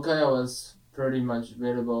okay, I was pretty much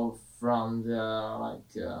available from the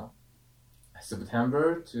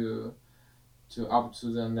September to up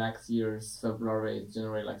to the next year's February,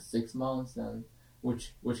 January, like 6 months, and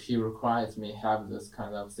which he requires me have this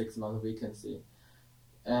kind of 6 month vacancy.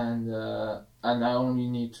 And I only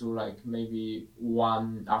need to like maybe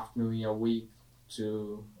one afternoon a week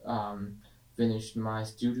to finish my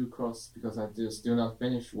studio course, because I still not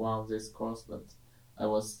finished one of this course. But I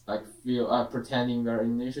was like pretending very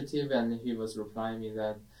initiative, and he was replying me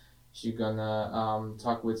that she gonna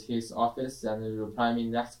talk with his office and reply me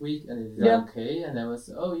next week, and is that okay? And I was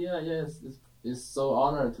yes, it's so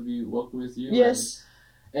honored to be working with you. Yes.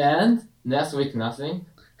 And next week nothing.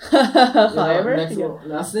 However,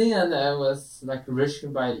 nothing, and I was like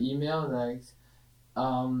reached by email like,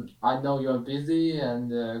 I know you're busy, and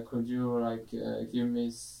could you like give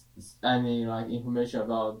me any like information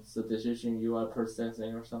about the decision you are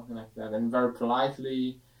processing or something like that, and very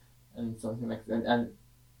politely, and something like that. And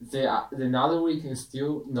the another week is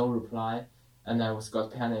still no reply, and I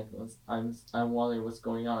got panicked. I wondering what's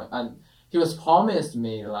going on, and he was promised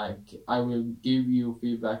me like I will give you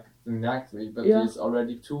feedback the next week, but it's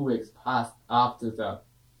already 2 weeks past after that.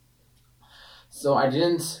 So I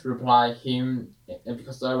didn't reply him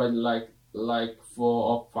because I already like 4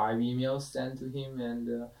 or 5 emails sent to him,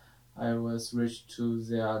 and I was reached to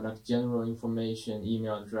their like general information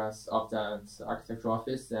email address of that architecture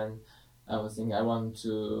office, and I was thinking I want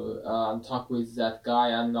to talk with that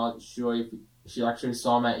guy. I'm not sure if she actually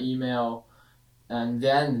saw my email. And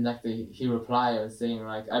then the next day he replied saying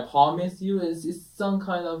like, I promise you, it's some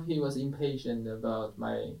kind of, he was impatient about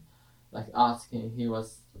my like asking. He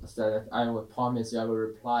said that I will promise you, I will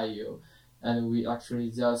reply you. And we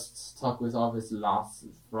actually just talked with office last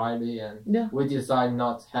Friday, and we decided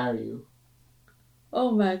not to hire you.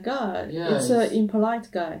 Oh my god. Yeah, it's an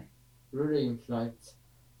impolite guy. Really impolite.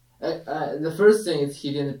 The first thing is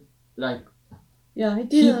he didn't like he didn't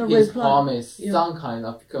keep his promise some kind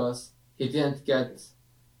of, because he didn't get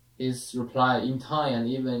his reply in time, and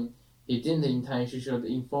even he didn't in time, he should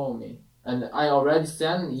inform me. And I already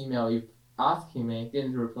sent an email asking me, he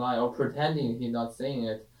didn't reply, or pretending he's not saying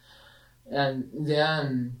it. And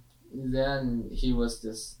then he was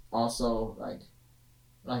just also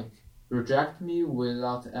like reject me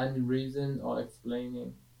without any reason or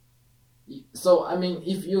explaining. So I mean,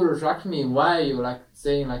 if you reject me, why are you like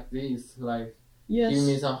saying like this, like give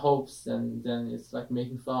me some hopes, and then it's like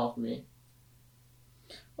making fun of me.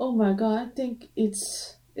 Oh my god, I think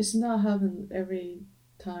it's not happen every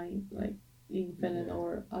time, like in Finland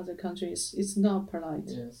or other countries. It's not polite.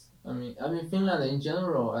 Yes, I mean Finland in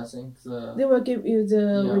general, I think they will give you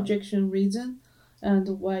the rejection reason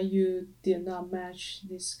and why you did not match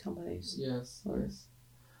these companies. Yes.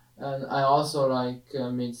 And I also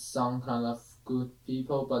meet some kind of good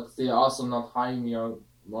people, but they also not hire me or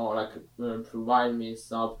more provide me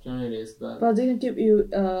some opportunities. But they can give you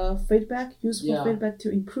feedback, useful feedback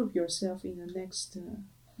to improve yourself in the next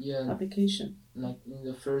application. Like in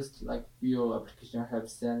the first few application I have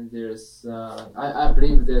sent, there's I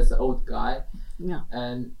believe there's an old guy. Yeah.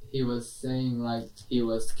 And he was saying he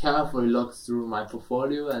was carefully looked through my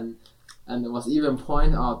portfolio and was even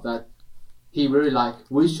point out that he really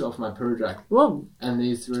which of my project. Whoa. And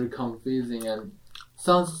it's really confusing and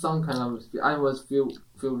some kind of I was feel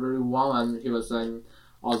very warm, and he was saying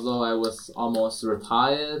although I was almost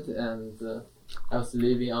retired and I was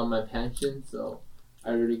living on my pension, so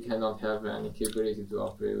I really cannot have any capability to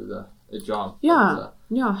offer you a job. Yeah,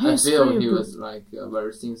 I feel he was a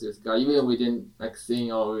very sincere guy. Even we didn't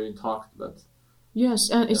sing or we talked, but yes,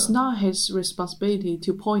 and it's not his responsibility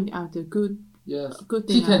to point out the good. Yes, good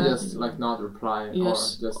thing. He can just not reply or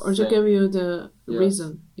just give you the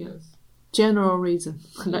reason. Yes. General reason,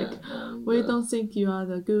 we don't think you are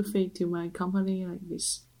the good fit to my company like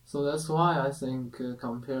this. So that's why I think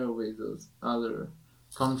compared with those other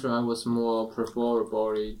countries, I was more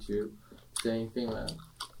preferable to stay in Finland.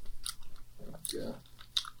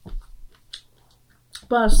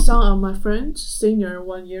 But some of my friends, senior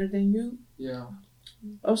 1 year than you,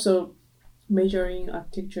 also majoring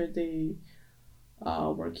architecture, they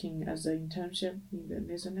are working as an internship in the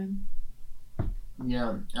Netherlands.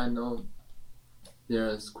 Yeah, I know.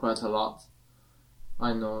 There's quite a lot.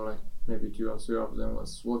 I know maybe 2 or 3 of them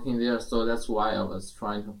was working there, so that's why I was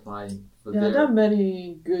trying to apply for there. There are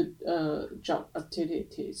many good job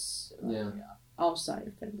activities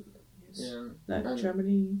outside Finland. Yes. Yeah,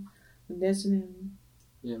 Germany, Netherlands.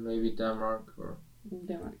 Yeah, maybe Denmark or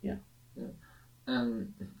Denmark. Yeah.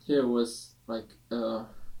 And here was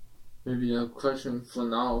maybe a question for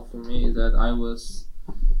now for me that I was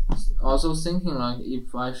also thinking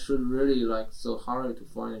if I should really so hurry to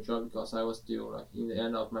find a job because I was still in the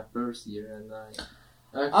end of my first year and I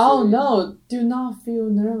actually... Oh no, do not feel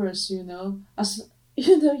nervous, as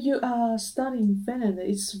you are studying Finland,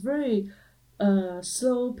 it's very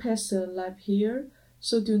slow paced life here,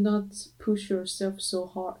 so do not push yourself so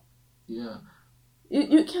hard. Yeah.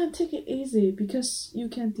 You can take it easy because you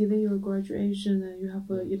can delay your graduation and you have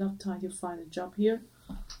enough time to find a job here.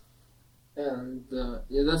 And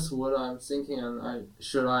that's what I'm thinking. And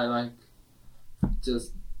should I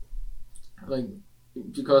just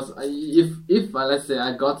because if let's say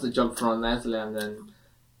I got the job from Netherlands, then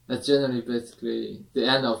that's generally basically the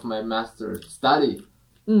end of my master study.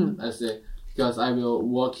 I say because I will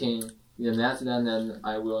working in the Netherlands and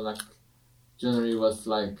I will generally was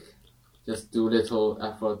just do little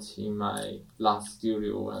effort in my last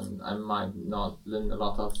studio and I might not learn a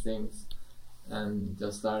lot of things. And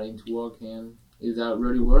just starting to work in, is that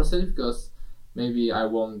really worth it? Because maybe I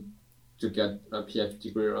want to get a PhD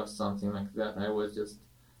degree or something like that. I was just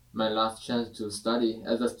my last chance to study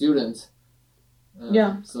as a student.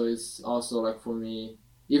 So it's also for me,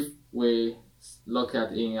 if we look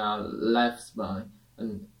at in a lifespan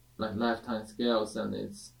and lifetime scales, then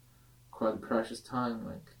it's quite a precious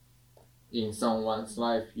time. In someone's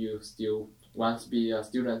life, you still want to be a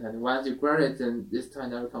student, and once you graduate, then this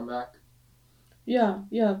time never come back.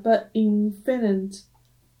 Yeah, but in Finland,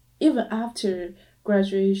 even after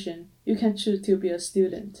graduation, you can choose to be a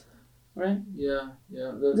student, right? Yeah.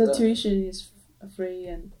 The tuition is free,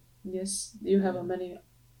 and yes, you have many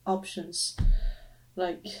options,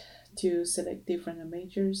 to select different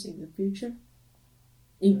majors in the future.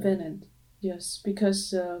 In Finland, yes,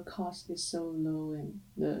 because the cost is so low, and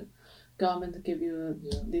the government give you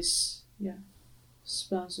this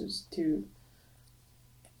sponsors to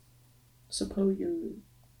suppose you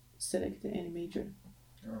select any major.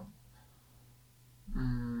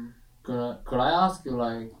 Could I ask you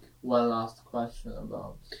one last question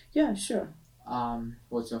about? Yeah, sure.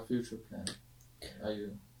 What's your future plan? Are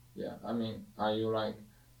you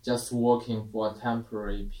just working for a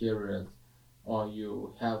temporary period, or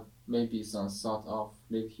you have maybe some sort of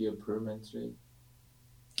live here permanently?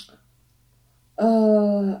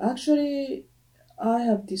 Actually, I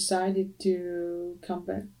have decided to come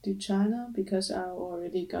back to China because I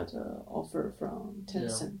already got an offer from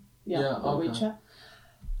Tencent. WeChat.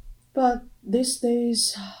 But these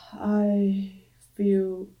days, I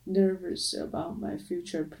feel nervous about my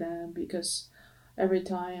future plan because every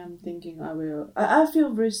time I'm thinking I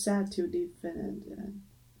feel very sad to leave Finland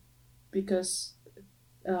because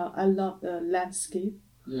I love the landscape.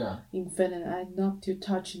 Yeah. In Finland, I love to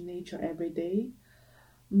touch nature every day.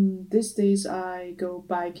 These days, I go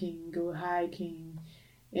biking, go hiking,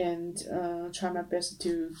 and try my best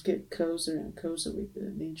to get closer and closer with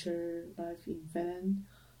the nature life in Finland.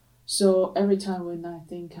 So every time when I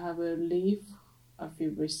think I will leave, I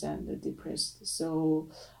feel very sad and depressed. So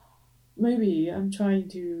maybe I'm trying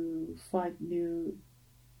to find new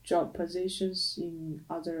job positions in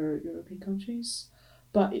other European countries,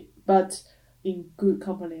 but in good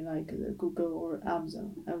company like Google or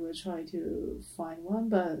Amazon, I will try to find one.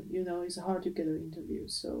 But it's hard to get an interview,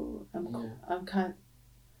 so I'm kind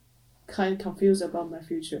of confused about my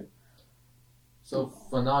future. So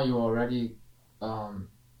for now, you already,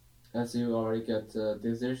 as you already get a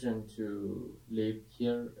decision to live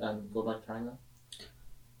here and go back to China.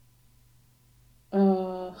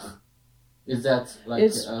 Is that like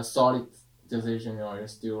a solid decision, or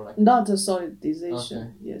is still like not a solid decision?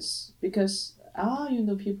 Okay. Yes, because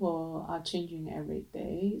people are changing every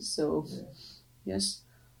day. So yes,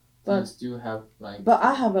 but you still have like. But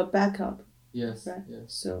I have a backup. Yes. Right.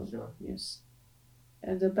 Yes. So sure. Yes,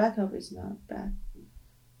 and the backup is not bad.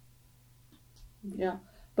 Yeah,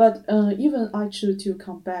 but even I choose to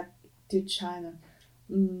come back to China,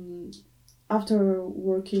 after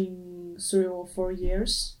working 3 or 4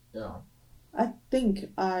 years. Yeah. I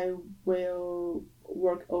think I will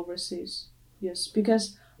work overseas. Yes,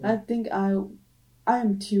 because I think I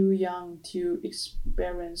am too young to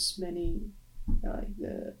experience many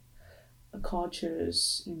the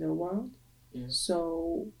cultures in the world. Yeah.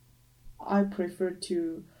 So I prefer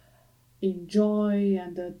to enjoy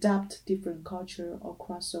and adapt different culture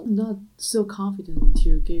across. So I'm not so confident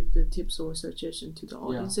to give the tips or suggestion to the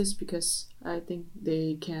audiences because I think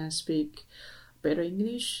they can speak better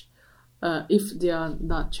English. If they are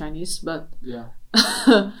not Chinese, but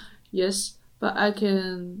yes, but I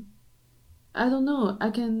can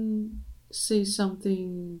say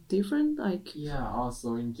something different, like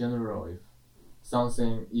also in general, if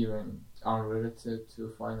something even unrelated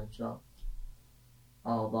to find a job,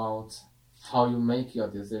 how about how you make your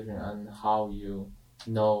decision and how you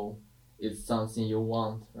know it's something you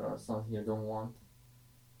want or something you don't want.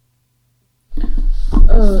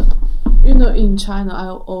 In China,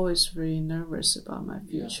 I'm always very nervous about my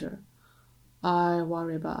future. I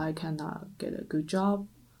worry about I cannot get a good job,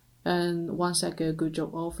 and once I get a good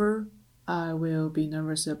job offer, I will be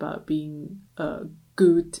nervous about being a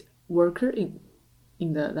good worker in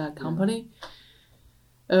that company.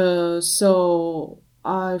 So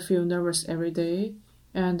I feel nervous every day,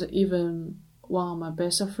 and even one of my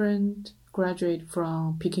best friend graduate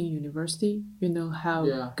from Peking University. You know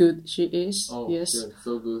how good she is. Oh, yes, good.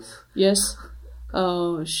 So good. Yes.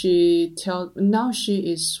 Now she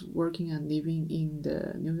is working and living in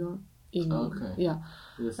the New York.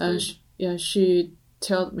 And she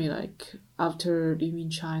told me like after leaving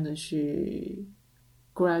China, she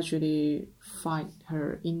gradually find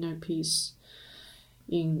her inner peace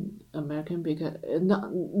in American, because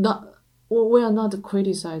we are not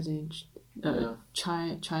criticizing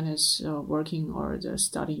China's working or the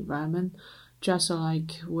study environment, just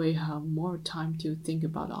like we have more time to think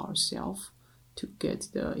about ourselves to get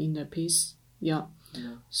the inner peace.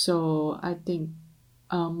 So I think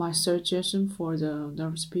my suggestion for the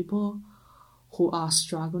nervous people who are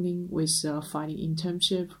struggling with finding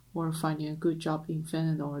internship or finding a good job in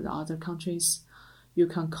Finland or the other countries, you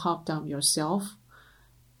can calm down yourself,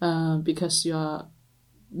 because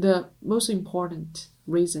the most important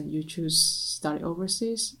reason you choose study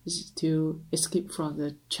overseas is to escape from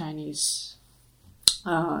the Chinese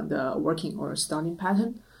the working or studying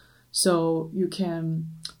pattern. So you can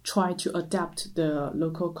try to adapt the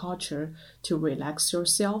local culture to relax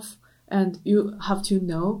yourself, and you have to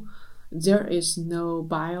know there is no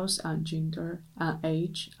bias on gender and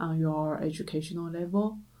age on your educational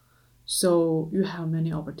level. So you have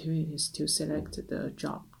many opportunities to select the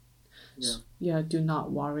job. Do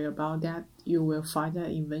not worry about that. You will find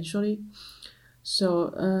that eventually.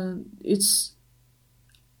 So it's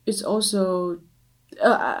also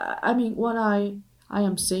what I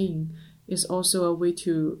am saying is also a way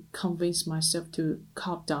to convince myself to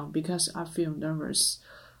calm down, because I feel nervous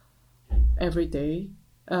every day.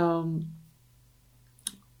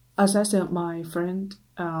 As I said, my friend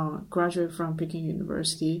graduated from Peking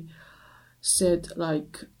University said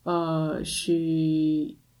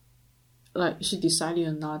she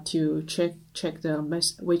decided not to check the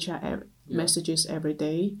WeChat messages every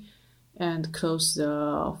day and close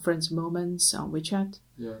the friends moments on WeChat.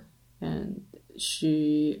 And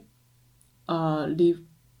she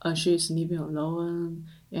she's living alone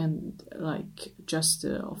and like just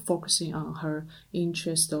focusing on her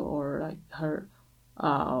interest or like her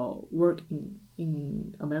work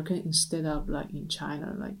in America instead of like in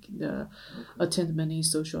China, like the attend many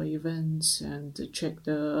social events and check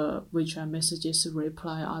the WeChat messages,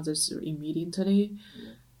 reply others immediately.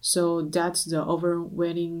 Yeah. So that's the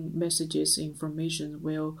overwhelming messages information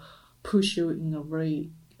will push you in a very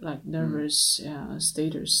like nervous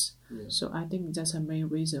status. Yeah. So I think that's the main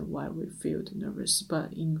reason why we feel nervous.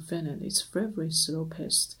 But in Finland, it's very slow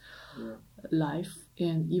paced life,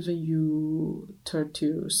 and even you turn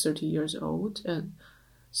to 30 years old, and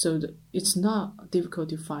so it's not difficult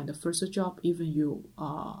to find the first job. Even you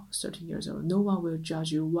are 30 years old, no one will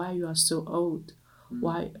judge you why you are so old,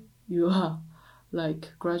 why you are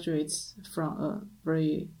like graduates from a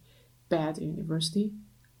very bad university.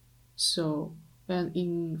 So, and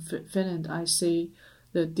in Finland, I see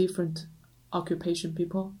the different occupation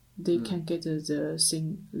people, they can get the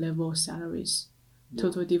same level salaries,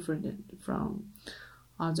 totally different from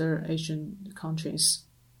other Asian countries.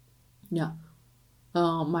 Yeah.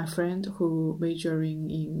 My friend who majoring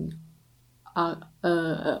in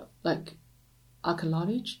like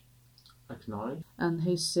archaeology, and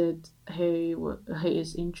he said he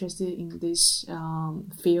is interested in this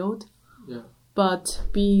field. Yeah. But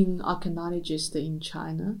being archaeologist in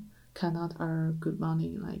China cannot earn good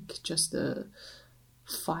money, like just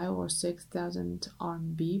 5,000 or 6,000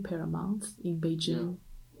 RMB per month in Beijing.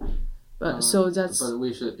 Yeah. But so that's. But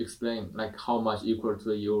we should explain like how much equal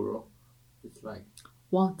to a euro. It's like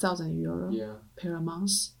 1,000 euro per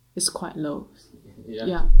month. It's quite low.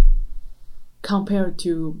 Yeah. Compared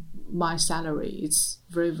to my salary, it's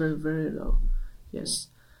very, very, very low. Yes.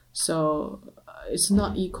 So it's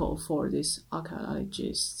not equal for these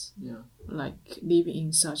archaeologists. Yeah. Like living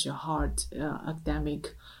in such a hard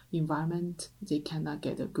academic environment, they cannot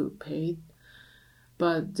get a good pay.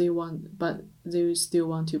 But they still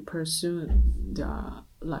want to pursue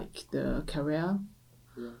the career.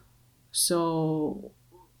 Yeah. So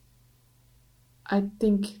I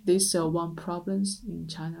think this is one problem in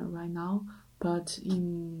China right now. But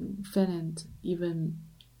in Finland, even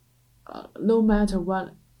no matter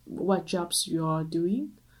what jobs you are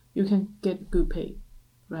doing, you can get good pay,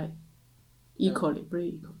 right? Equally, very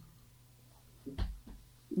equal.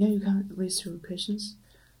 Yeah, you can raise your questions.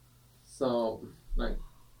 So, like,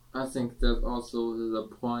 I think that also the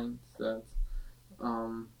point that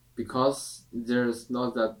because there's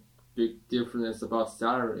not that big difference about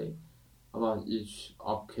salary about each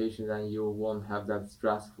occupation, then you won't have that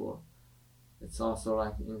stressful. It's also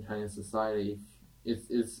like in Chinese society,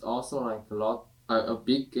 it's also like a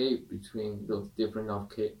big gap between those different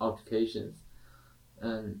occupations,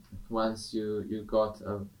 and once you got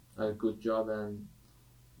a good job, and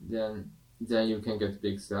then you can get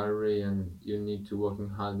big salary, and you need to working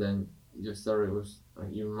hard, then your salary was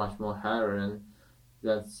like much more higher, and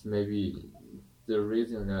that's maybe the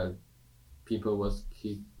reason that people was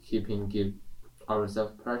give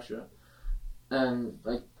ourselves pressure. And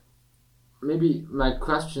like maybe my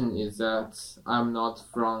question is that I'm not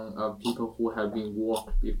from people who have been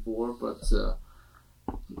worked before, but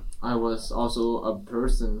I was also a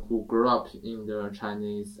person who grew up in the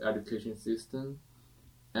Chinese education system,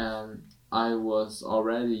 and I was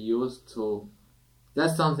already used to.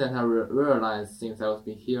 That's something I realized since I was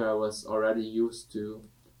been here. I was already used to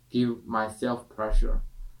give myself pressure,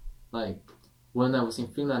 like when I was in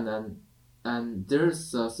Finland, and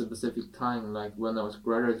there's a specific time, like when I was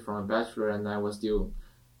graduated from a bachelor, and I was still,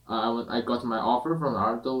 I got my offer from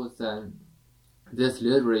Ardos, and this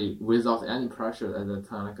literally without any pressure at the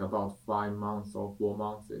time, like about 5 months or 4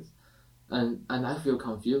 months, and I feel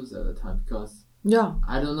confused at the time because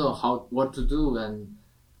I don't know what to do, and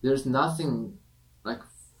there's nothing like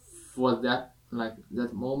for that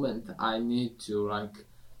moment. I need to like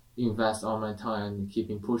invest all my time and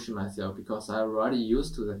keeping pushing myself because I already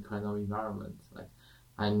used to that kind of environment. Like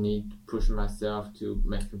I need to push myself to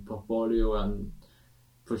make a portfolio and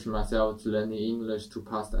push myself to learning English to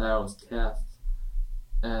pass the IELTS test,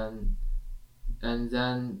 and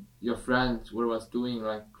then your friend was doing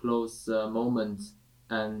like close moment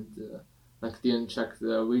and like didn't check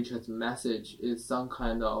the WeChat message is some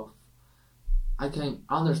kind of, I can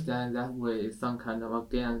understand that way, it's some kind of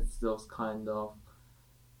against those kind of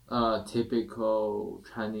typical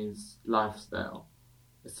Chinese lifestyle.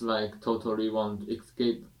 It's like totally want to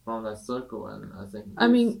escape from that circle, and I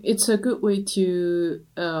think it's a good way to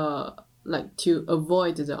to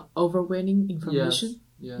avoid the overwhelming information.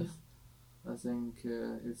 Yes. I think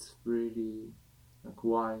it's really like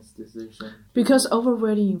wise decision. Because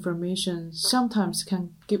overwhelming information sometimes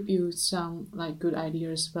can give you some like good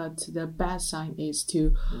ideas, but the bad sign is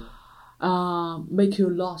to make you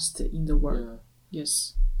lost in the world.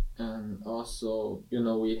 Yes. And also,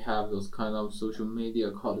 we have those kind of social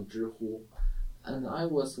media called Zhihu, and I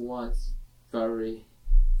was once very,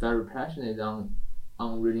 very passionate on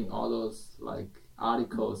reading all those like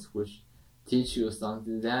articles which teach you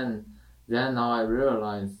something. Then now I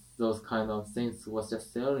realize those kind of things was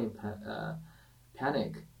just selling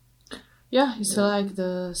panic. Yeah, it's like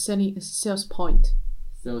the sales point.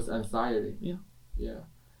 Sales anxiety. Yeah.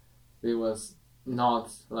 It was not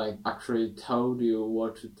like actually told you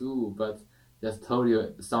what to do, but just told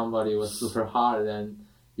you somebody was super hard and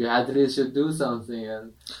you at least should do something.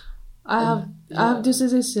 And I have this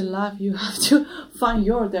is in life. You have to find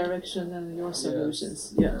your direction and your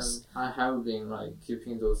solutions. Yes. And I have been like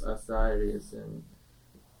keeping those anxieties, and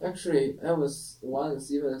actually I was once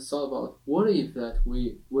even thought about what if that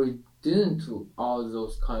we didn't do all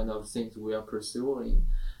those kind of things we are pursuing.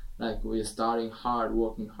 Like we're starting hard,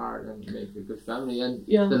 working hard, and make a good family, and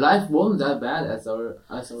the life wasn't that bad as our.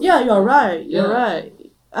 Yeah, you're right. You're right.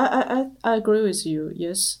 I agree with you.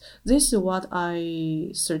 Yes, this is what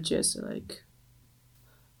I suggest. Like,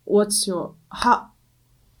 what's your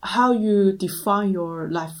how you define your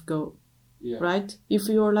life goal? Yeah. Right. If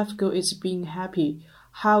your life goal is being happy,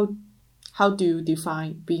 how do you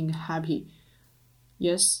define being happy?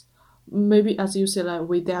 Yes. Maybe as you said, like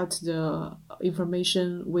without the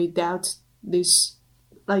information, without this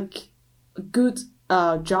like good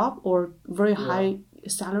job or very high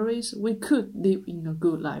salaries, we could live in a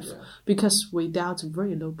good life because without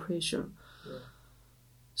very low pressure.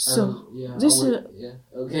 So this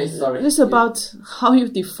is about how you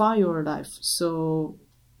define your life. So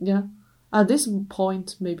at this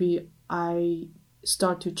point maybe I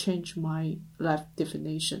start to change my life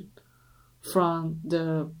definition from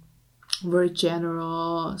the very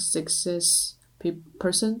general success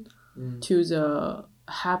person to the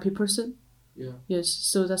happy person. Yes,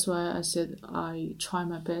 so that's why I said I try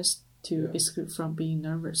my best to escape from being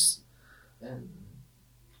nervous.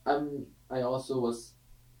 And I also was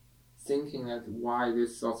thinking that why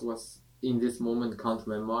this thought was in this moment come to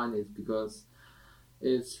my mind is because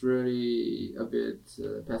it's really a bit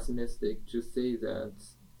pessimistic to say that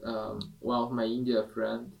one of my India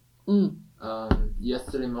friend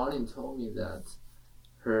yesterday morning told me that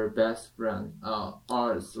her best friend,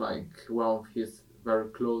 or it's like one of his very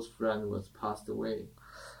close friend was passed away.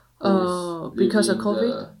 Because of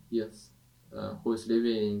COVID? Who is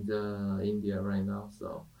living in India right now.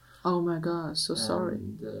 So. Oh my God, so sorry.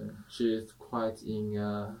 And she is quite in,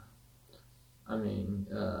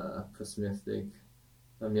 pessimistic,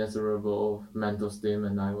 miserable mental state,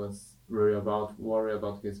 and I was worried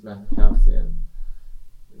about his mental health.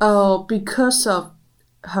 And because of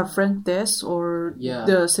her friend's death or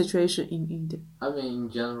the situation in India? I mean, in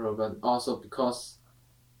general, but also because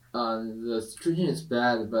the situation is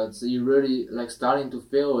bad, but you really like starting to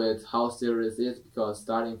feel it, how serious it is, because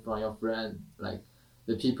starting from your friend, like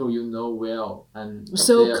the people you know well and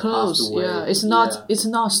so close. Yeah, it's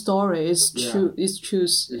not story. It's true. It's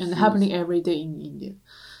truth and happening every day in India.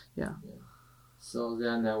 Yeah. So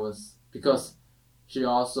then I was, because she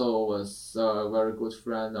also was a very good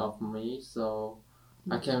friend of me, so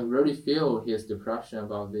I can really feel his depression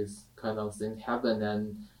about this kind of thing happen,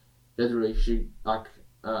 and literally she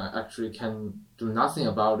actually can do nothing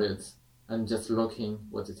about it and just looking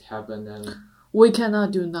what it happened. And we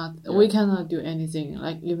cannot do we cannot do anything.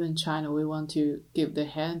 Like even China, we want to give the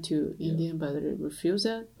hand to Indian, but they refuse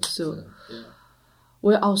it. So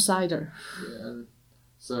we're outsider. And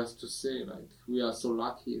so as to say, like we are so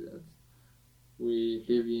lucky that we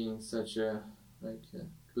live in such a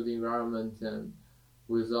good environment and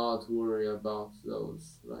without worry about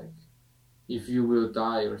those, like if you will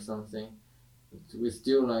die or something. We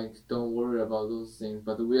still don't worry about those things,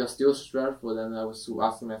 but we are still stressful. And I was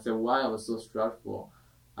asking myself why I was so stressful.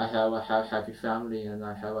 I have a happy family and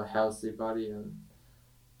I have a healthy body, and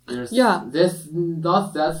there's this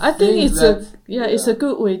not that. I think it's it's a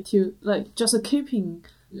good way to just keeping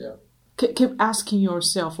keep asking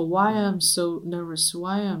yourself why I'm so nervous,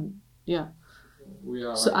 why I'm we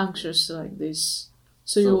are so anxious like this.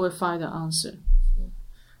 So you will find the answer.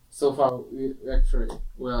 So far, we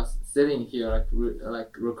are sitting here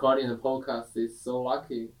recording the podcast. It's so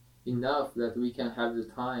lucky enough that we can have the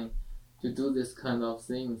time to do this kind of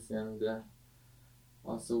things, and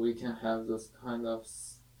also we can have those kind of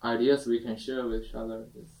ideas we can share with each other.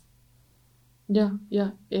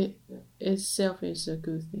 Itself is a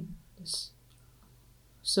good thing. Yes.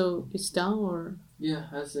 So it's done or? Yeah,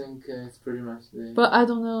 I think it's pretty much the. But I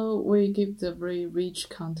don't know. We give the very rich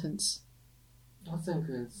contents. I think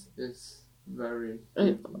it's very.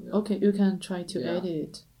 Okay, you can try to edit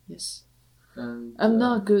it. Yes. And I'm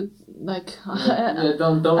not good. Like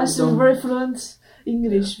don't. I speak very fluent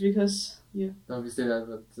English because Don't be say that,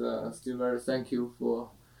 but still very thank you for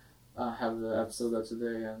have the episode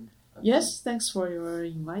today and. Yes, thanks for your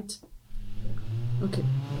invite. Okay.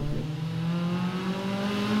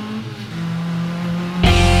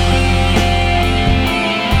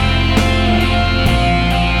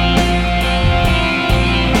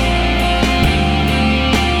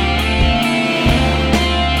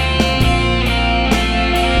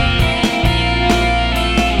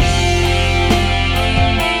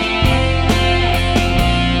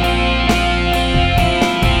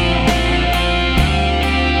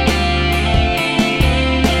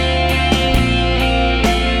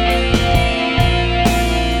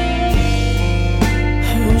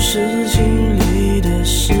是经历的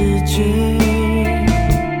世界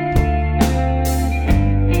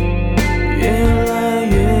越来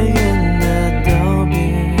越远的道别，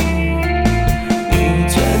你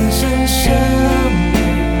转身向北，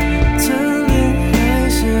侧脸还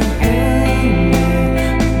是很美，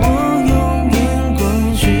我用眼光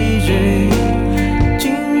去追，静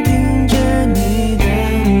听着你的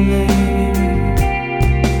泪，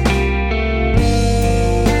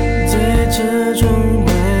在这种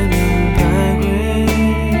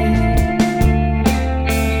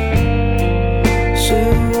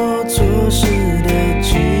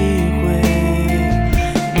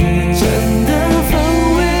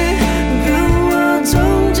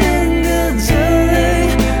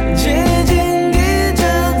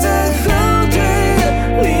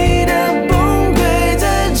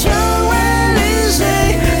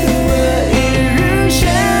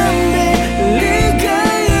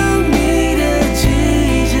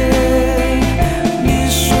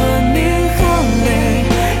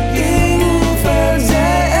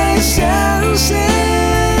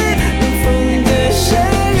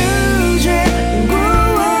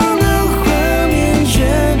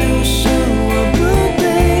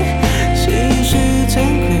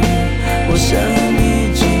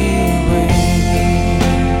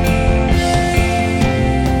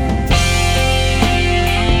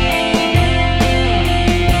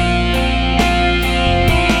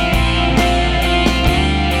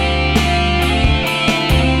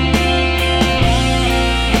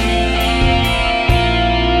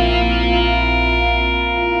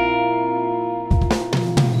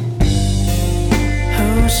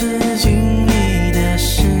是经历